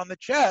protection on the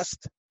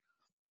chest.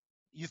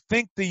 You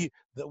think the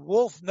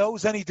wolf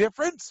knows any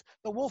difference?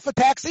 The wolf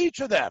attacks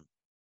each of them.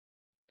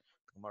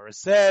 Gemara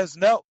says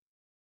no.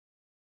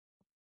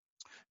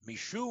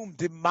 Mishum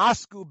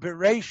dimasku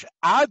bereish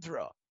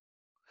adra,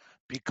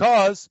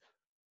 because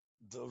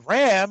the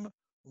ram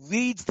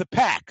leads the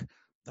pack.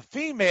 The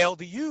female,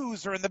 the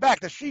ewes are in the back.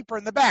 The sheep are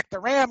in the back. The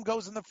ram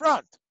goes in the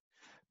front.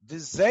 The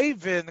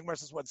Zavin, the Gemara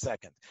says, 1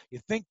 second. You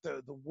think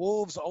the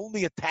wolves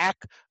only attack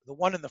the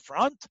one in the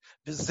front?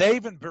 The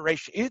Zavin,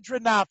 Beresh Idra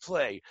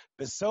Nafle,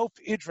 Besof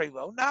Idre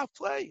Lo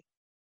Nafle.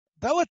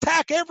 They'll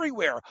attack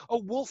everywhere. A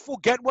wolf will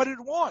get what it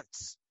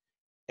wants.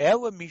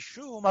 Ela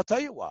Mishum, I'll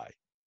tell you why.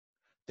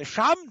 The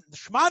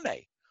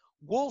Shmane,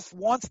 wolf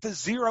wants to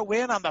zero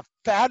in on the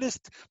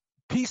fattest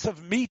piece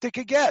of meat it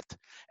could get.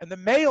 And the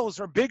males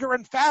are bigger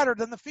and fatter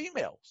than the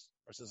females.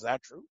 Is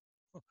that true?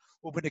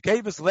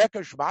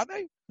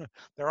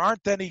 There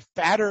aren't any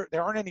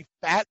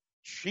fat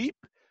sheep.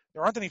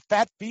 There aren't any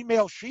fat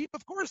female sheep.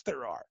 Of course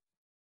there are.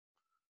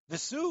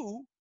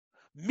 Visu,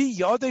 mi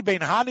yode ben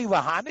hani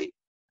lahani.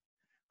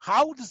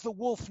 How does the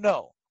wolf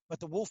know? But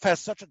the wolf has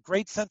such a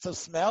great sense of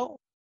smell?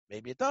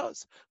 Maybe it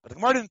does. But the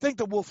Gemara didn't think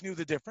the wolf knew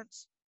the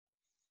difference.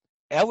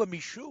 Ela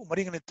mishum, what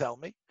are you going to tell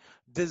me?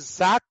 The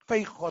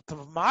zakvei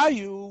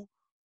chotavmayu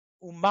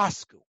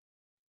umasku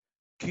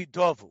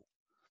kidovu.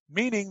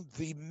 Meaning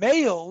the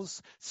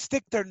males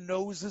stick their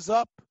noses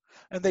up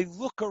and they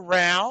look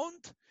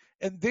around,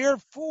 and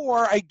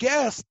therefore, I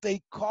guess,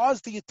 they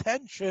cause the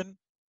attention.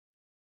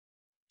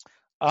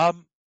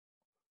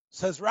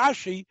 Says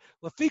Rashi,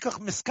 lefikach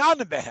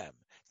miskanim behem.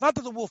 It's not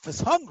that the wolf is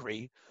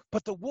hungry,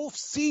 but the wolf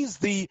sees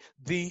them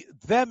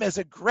as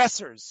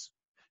aggressors.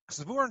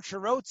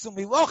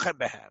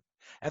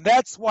 And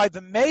that's why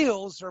the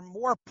males are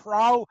more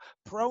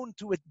prone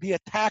to be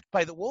attacked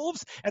by the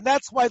wolves, and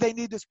that's why they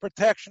need this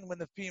protection when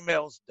the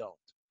females don't.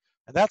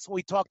 And that's why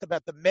we talked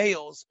about the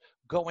males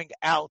going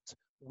out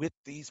with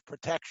these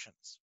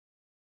protections.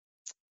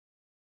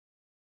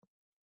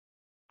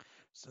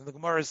 So the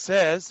Gemara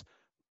says,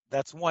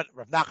 that's one.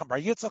 Rav Nachman Bar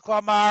Yitzchak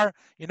Lamar,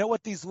 you know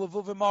what these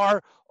levuvim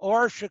are?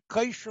 Or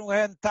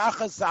shekaishuhen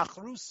tachas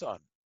zachrusan.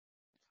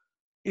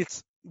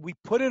 We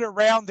put it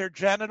around their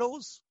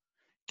genitals,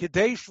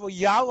 because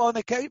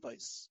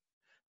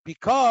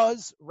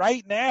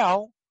right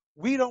now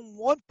we don't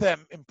want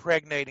them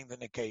impregnating the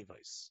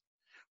nekevos.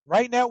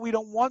 Right now we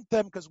don't want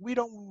them because we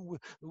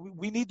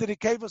need the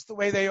nekevos the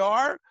way they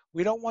are.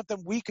 We don't want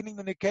them weakening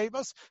the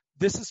nekevos.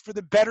 This is for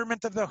the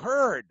betterment of the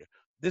herd.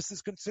 This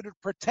is considered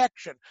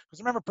protection. Because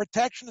remember,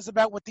 protection is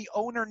about what the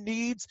owner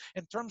needs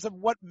in terms of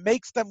what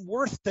makes them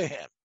worth to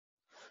him.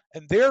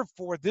 And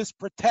therefore, this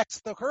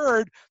protects the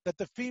herd that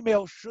the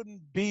female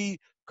shouldn't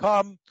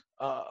become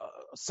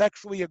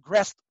sexually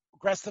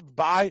aggressive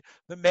by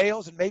the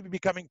males and maybe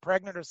becoming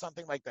pregnant or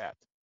something like that.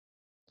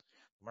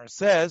 Mar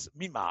says,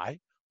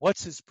 Mimai,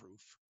 what's his proof?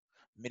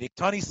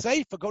 Midiktani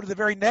Seifa, go to the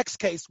very next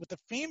case with the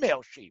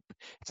female sheep.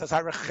 It says,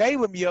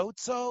 Harachelim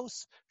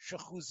yotzos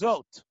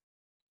shechuzot.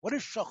 What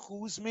does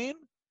shechuz mean?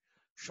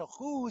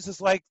 Shechuz is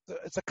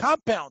it's a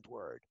compound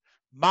word.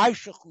 My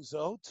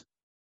shechuzot.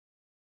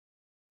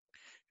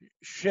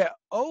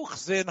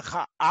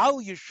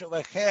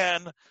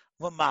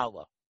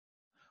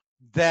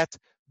 That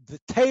the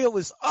tail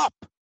is up.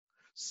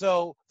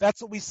 So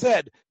that's what we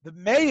said. The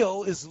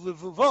male is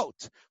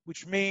levuvot,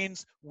 which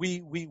means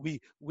we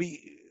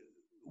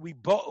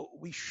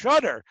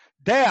shudder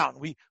down.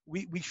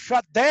 We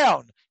shut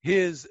down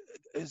his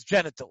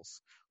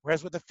genitals.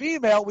 Whereas with the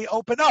female, we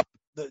open up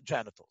the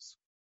genitals.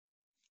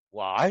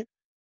 Why?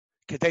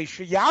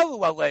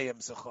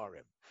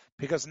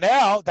 Because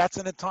now that's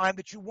in a time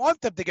that you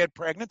want them to get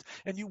pregnant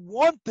and you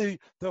want the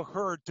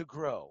herd to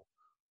grow.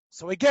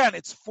 So again,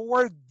 it's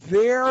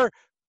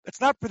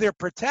not for their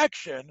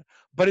protection,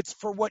 but it's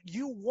for what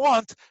you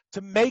want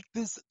to make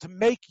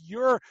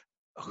your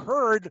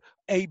herd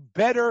a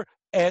better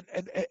and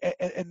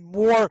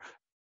more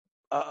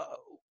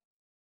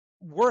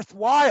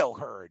worthwhile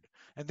herd.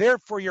 And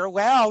therefore you're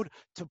allowed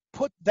to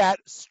put that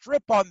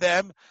strip on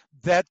them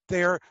that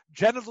their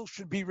genitals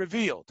should be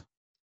revealed.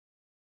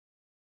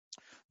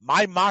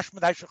 My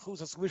mashmadai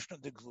shechuzas lishna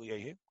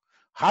degluyehi.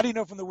 How do you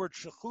know from the word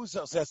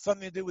shechuzas has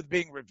something to do with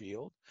being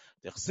revealed?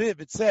 The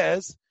chsiv, it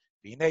says,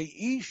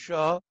 "V'nei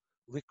isha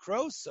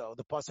likroso."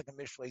 The pasuk in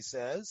Mishlei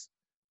says,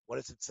 what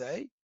does it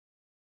say?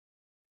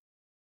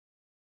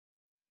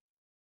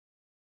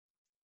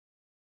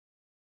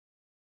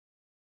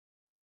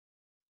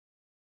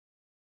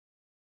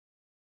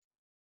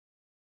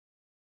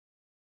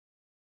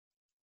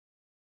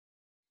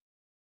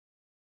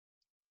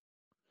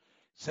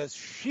 says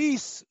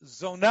Shis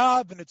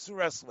Zonav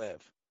v'Nitzuras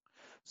Lev.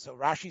 So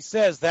Rashi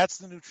says that's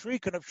the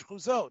nutrition of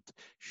shechuzot.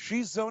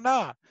 Shis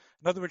Zonah.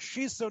 In other words,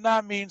 Shis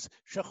Zonah means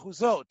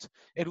shechuzot.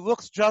 It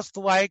looks just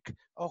like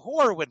a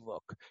whore would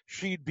look.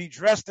 She'd be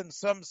dressed in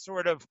some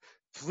sort of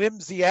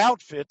flimsy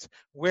outfit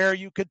where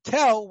you could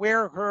tell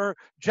where her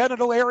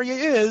genital area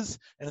is,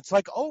 and it's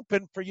like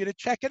open for you to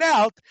check it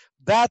out.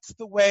 That's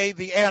the way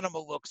the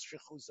animal looks,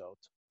 shechuzot.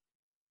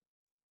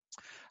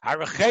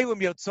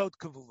 Harachelim yotzot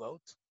kavulot.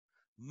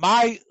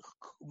 My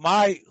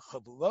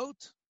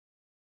chavulot.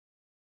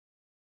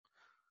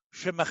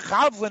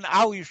 Shemechavlin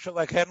al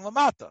yishalekhen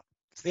lamata.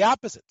 It's the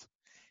opposite.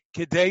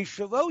 Kidei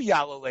shelo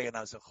yalalein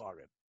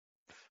azacharim.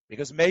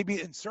 Because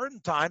maybe in certain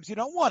times you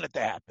don't want it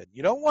to happen.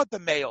 You don't want the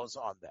males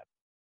on them.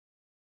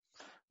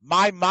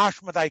 My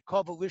mashmadai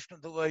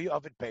kovalishna delay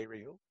of it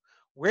periu.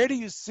 Where do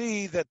you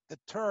see that the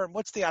term,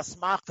 what's the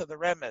asmachta, the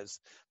remez,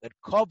 that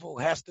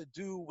kovel has to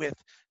do with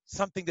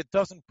something that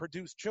doesn't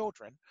produce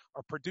children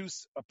or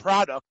produce a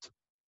product?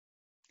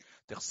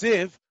 The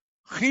chsiv,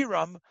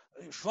 Chiram,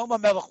 Shlomo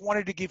Melech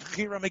wanted to give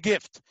Chiram a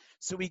gift.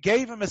 So he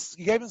gave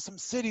him some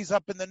cities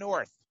up in the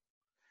north.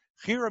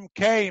 Chiram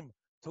came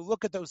to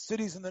look at those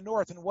cities in the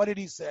north, and what did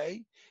he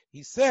say?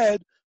 He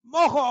said,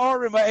 I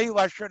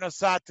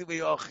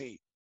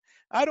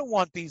don't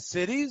want these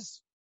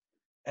cities.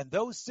 And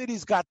those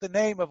cities got the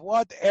name of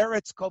what?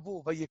 Eretz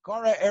Kavul.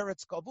 Vayikara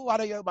Eretz Kavul.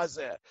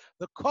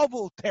 The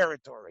Kavul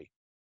territory.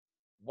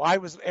 Why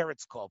was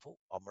Eretz Kavul?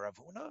 Amar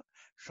Avuna.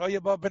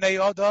 Shoyaba b'nei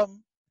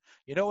Adam.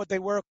 You know what they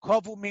were?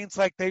 Kavul means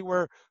like they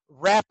were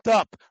wrapped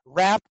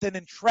and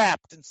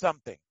entrapped in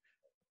something.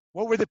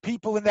 What were the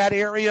people in that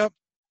area?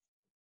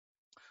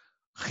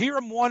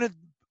 Hiram wanted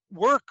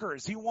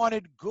workers. He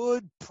wanted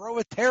good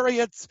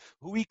proletariats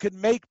who he could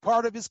make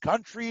part of his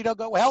country to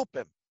go help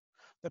him.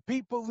 The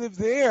people live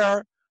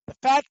there, the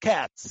fat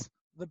cats,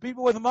 the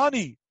people with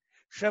money.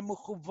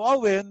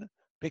 Shemuchuvalin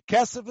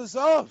bekesef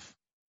azov.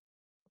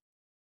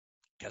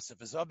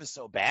 Kesef azov is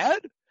so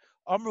bad?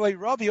 Amrei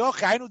Rav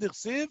Yochainu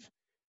dichsiv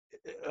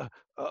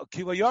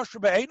kilo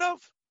yosher be'enov.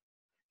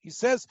 He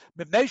says,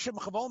 why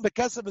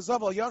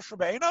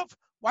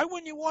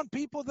wouldn't you want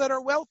people that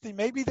are wealthy?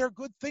 Maybe they're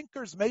good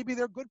thinkers. Maybe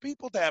they're good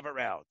people to have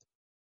around.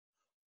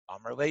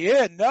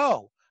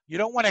 No, you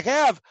don't want to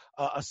have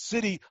a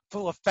city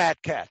full of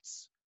fat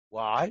cats.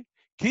 Why?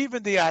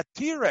 Even the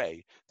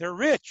atire, they're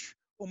rich.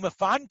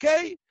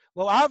 Umefanke,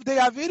 well, avde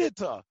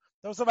avidita.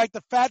 Those are like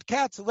the fat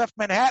cats who left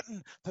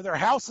Manhattan to their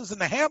houses in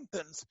the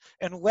Hamptons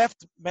and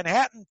left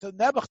Manhattan to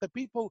Nebuch, the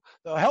people,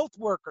 the health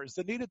workers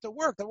that needed to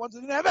work, the ones that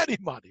didn't have any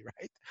money,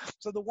 right?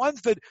 So the ones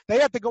that they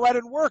had to go out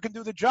and work and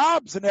do the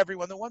jobs and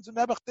everyone, the ones that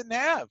Nebuch didn't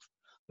have.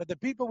 But the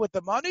people with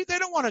the money, they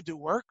don't want to do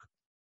work.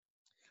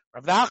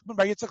 Rav Nachman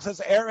Bar Yitzchak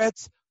says,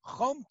 Eretz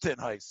Chomtin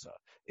Haisa.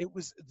 It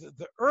was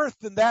the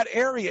earth in that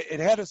area,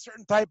 it had a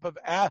certain type of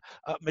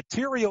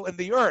material in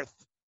the earth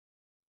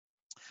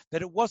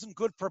that it wasn't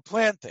good for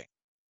planting.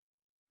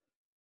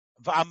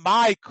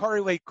 V'amai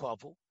korele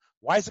kovel.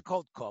 Why is it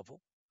called kovel?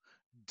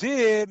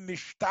 De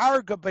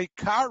mishtarga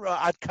beikara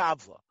ad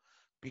kavla.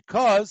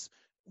 Because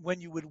when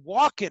you would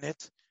walk in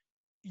it,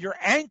 your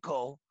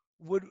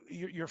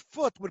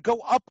foot would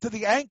go up to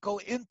the ankle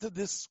into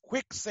this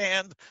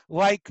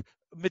quicksand-like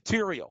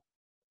material.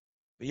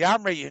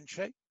 V'yamre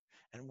yinshe,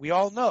 and we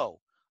all know,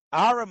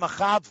 ara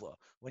machavla.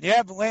 When you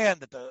have land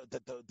that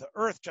the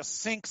earth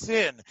just sinks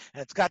in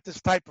and it's got this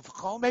type of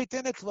chomet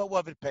in it, lo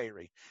avid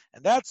peri.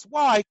 And that's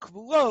why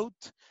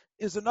kvulot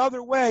is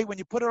another way, when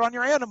you put it on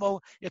your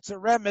animal, it's a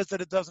remez that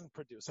it doesn't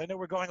produce. I know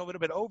we're going a little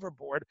bit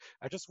overboard.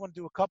 I just want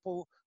to do a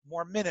couple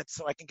more minutes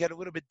so I can get a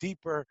little bit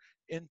deeper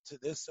into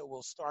this. So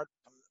we'll start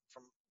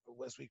from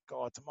as we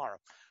go on tomorrow.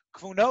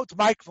 Kvunot,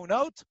 my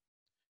kvunot,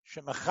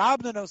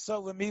 shemachabnen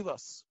oso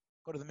lemilos.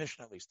 Go to the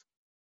Mishnah at least.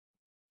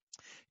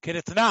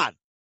 Kedetnan.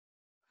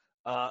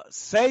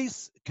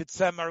 Seis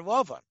Kitsemer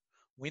Lovan.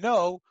 We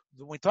know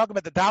when we talk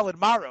about the Daled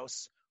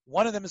Maros,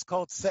 one of them is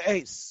called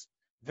Seis,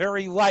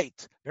 very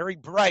light, very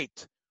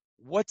bright.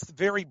 What's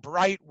very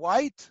bright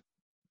white?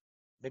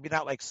 Maybe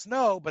not like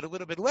snow, but a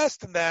little bit less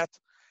than that,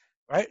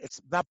 right?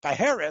 It's not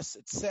Baharis,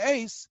 it's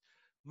Seis.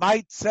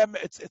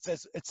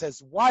 It's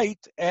as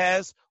white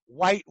as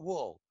white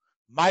wool.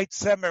 Might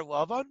Semer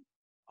Lovan,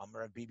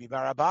 Amar Bibi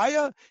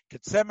Barabaya,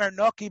 Kitsemer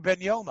Noki Ben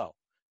Yomo.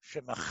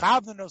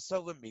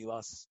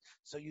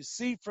 So you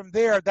see from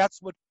there,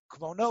 that's what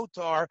kvonot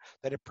are,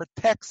 that it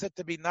protects it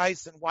to be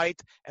nice and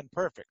white and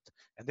perfect.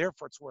 And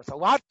therefore it's worth a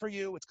lot for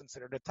you. It's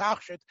considered a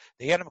tachshit.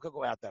 The animal could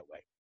go out that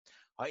way.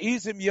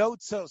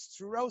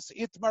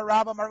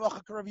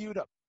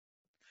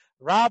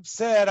 Rab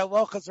said, Rav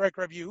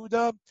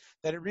Yehuda,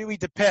 that it really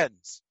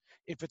depends.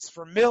 If it's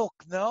for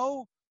milk,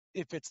 no.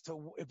 If it's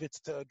to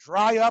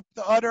dry up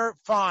the udder,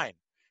 fine.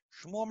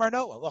 Shmuel Mar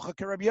no, halacha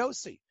k'Rav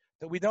Yossi.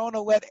 That we don't want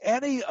to let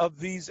any of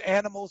these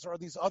animals or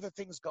these other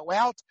things go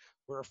out.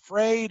 We're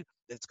afraid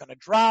that it's going to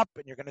drop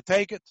and you're going to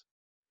take it.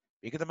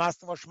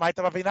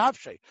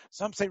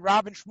 Some say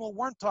Rav and Shmuel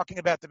weren't talking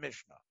about the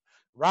Mishnah.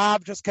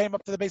 Rav just came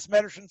up to the base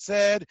medrash and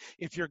said,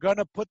 if you're going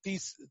to put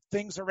these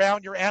things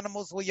around your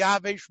animals,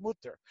 liyavesh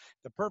mutter.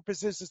 The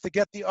purpose is to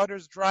get the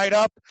udders dried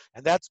up,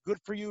 and that's good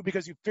for you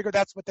because you figure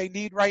that's what they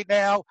need right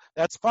now.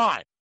 That's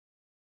fine.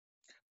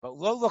 But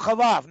lo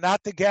l'chalav,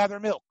 not to gather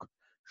milk.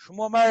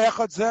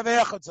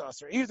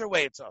 Either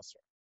way, it's usher.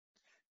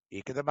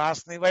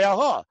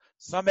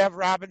 Some have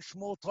Rav and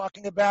Shmuel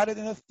talking about it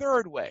in a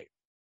third way.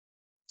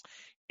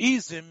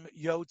 Izim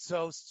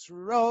yotzos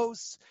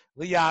tzuros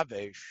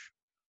liyavesh.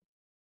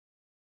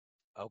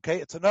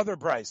 Okay, it's another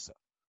brisa,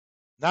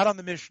 not on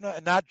the Mishnah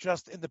and not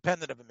just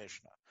independent of a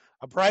Mishnah.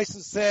 A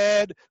brisa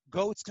said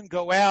goats can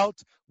go out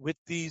with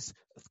these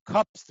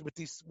cups,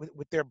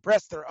 with their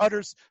breasts, their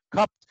udders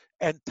cupped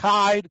and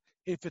tied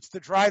if it's to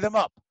dry them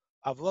up.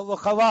 Avlo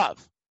l'chalav.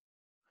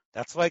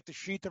 That's like the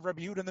sheet of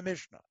Rabbi Yehuda in the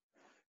Mishnah.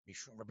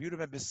 Mishum Rabbi Yehuda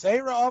ben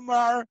Beseira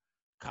Amar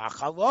kach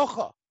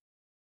halacha.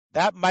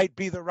 That might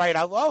be the right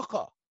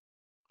halacha.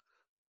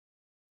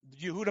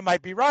 Yehuda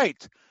might be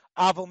right.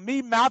 Aval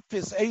mi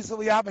mafis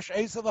ezel yavish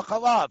ezel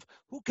l'chalav.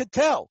 Who can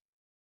tell?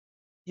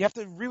 You have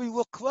to really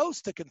look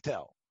close to can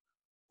tell.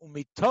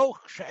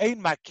 Umitoch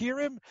she'ein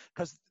makirim,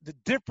 because the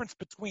difference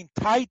between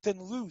tight and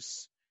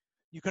loose,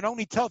 you can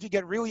only tell if you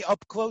get really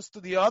up close to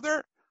the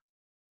other.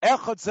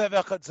 Echad zev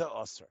echad ze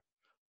aser.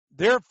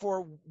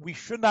 Therefore, we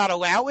should not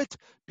allow it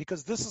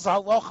because this is a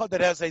halacha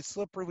that has a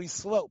slippery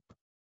slope.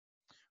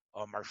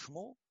 Amar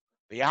Shmuel,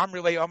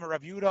 v'yamri le Amar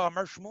Rav Yehuda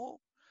Amar Shmuel,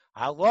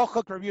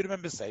 halacha Rav Yehuda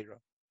ben Beseira.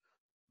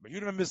 Rav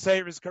Yehuda ben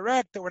Beseira is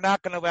correct that we're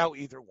not going to allow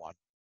either one.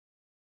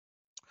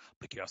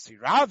 B'kiyasi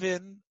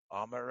Ravin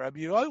Amar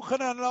Rabbi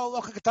Yochanan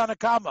halacha ketana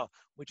kama,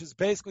 which is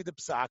basically the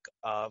psak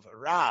of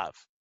Rav,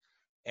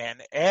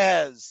 and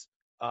as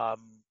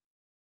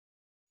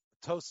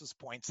Tosas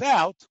points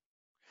out,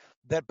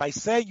 that by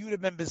saying Yehuda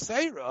ben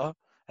Beseira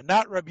and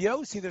not Rabbi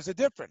Yossi, there's a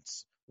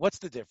difference. What's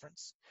the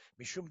difference?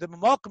 Mishum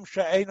demakom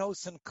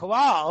she'enos and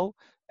klal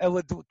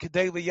elad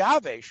kedei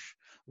liyavesh.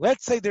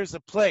 Let's say there's a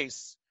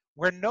place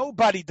where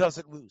nobody does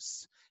it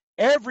loose.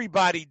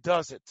 Everybody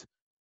does it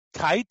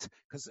tight,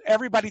 because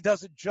everybody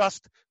does it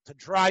just to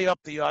dry up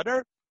the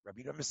udder.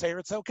 Rabbi Yehuda ben Beseira,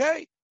 it's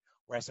okay.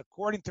 Whereas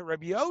according to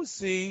Rabbi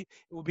Yossi, it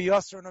will be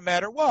usher no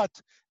matter what.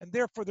 And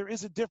therefore there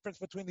is a difference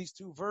between these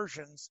two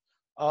versions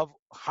of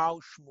how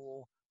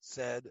Shmuel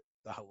said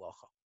the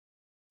halacha.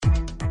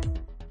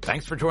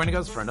 Thanks for joining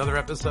us for another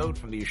episode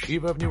from the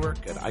Yeshiva of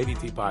Newark at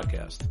IDT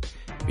Podcast.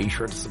 Be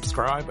sure to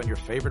subscribe on your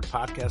favorite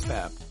podcast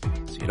app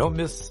so you don't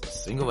miss a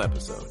single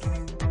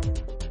episode.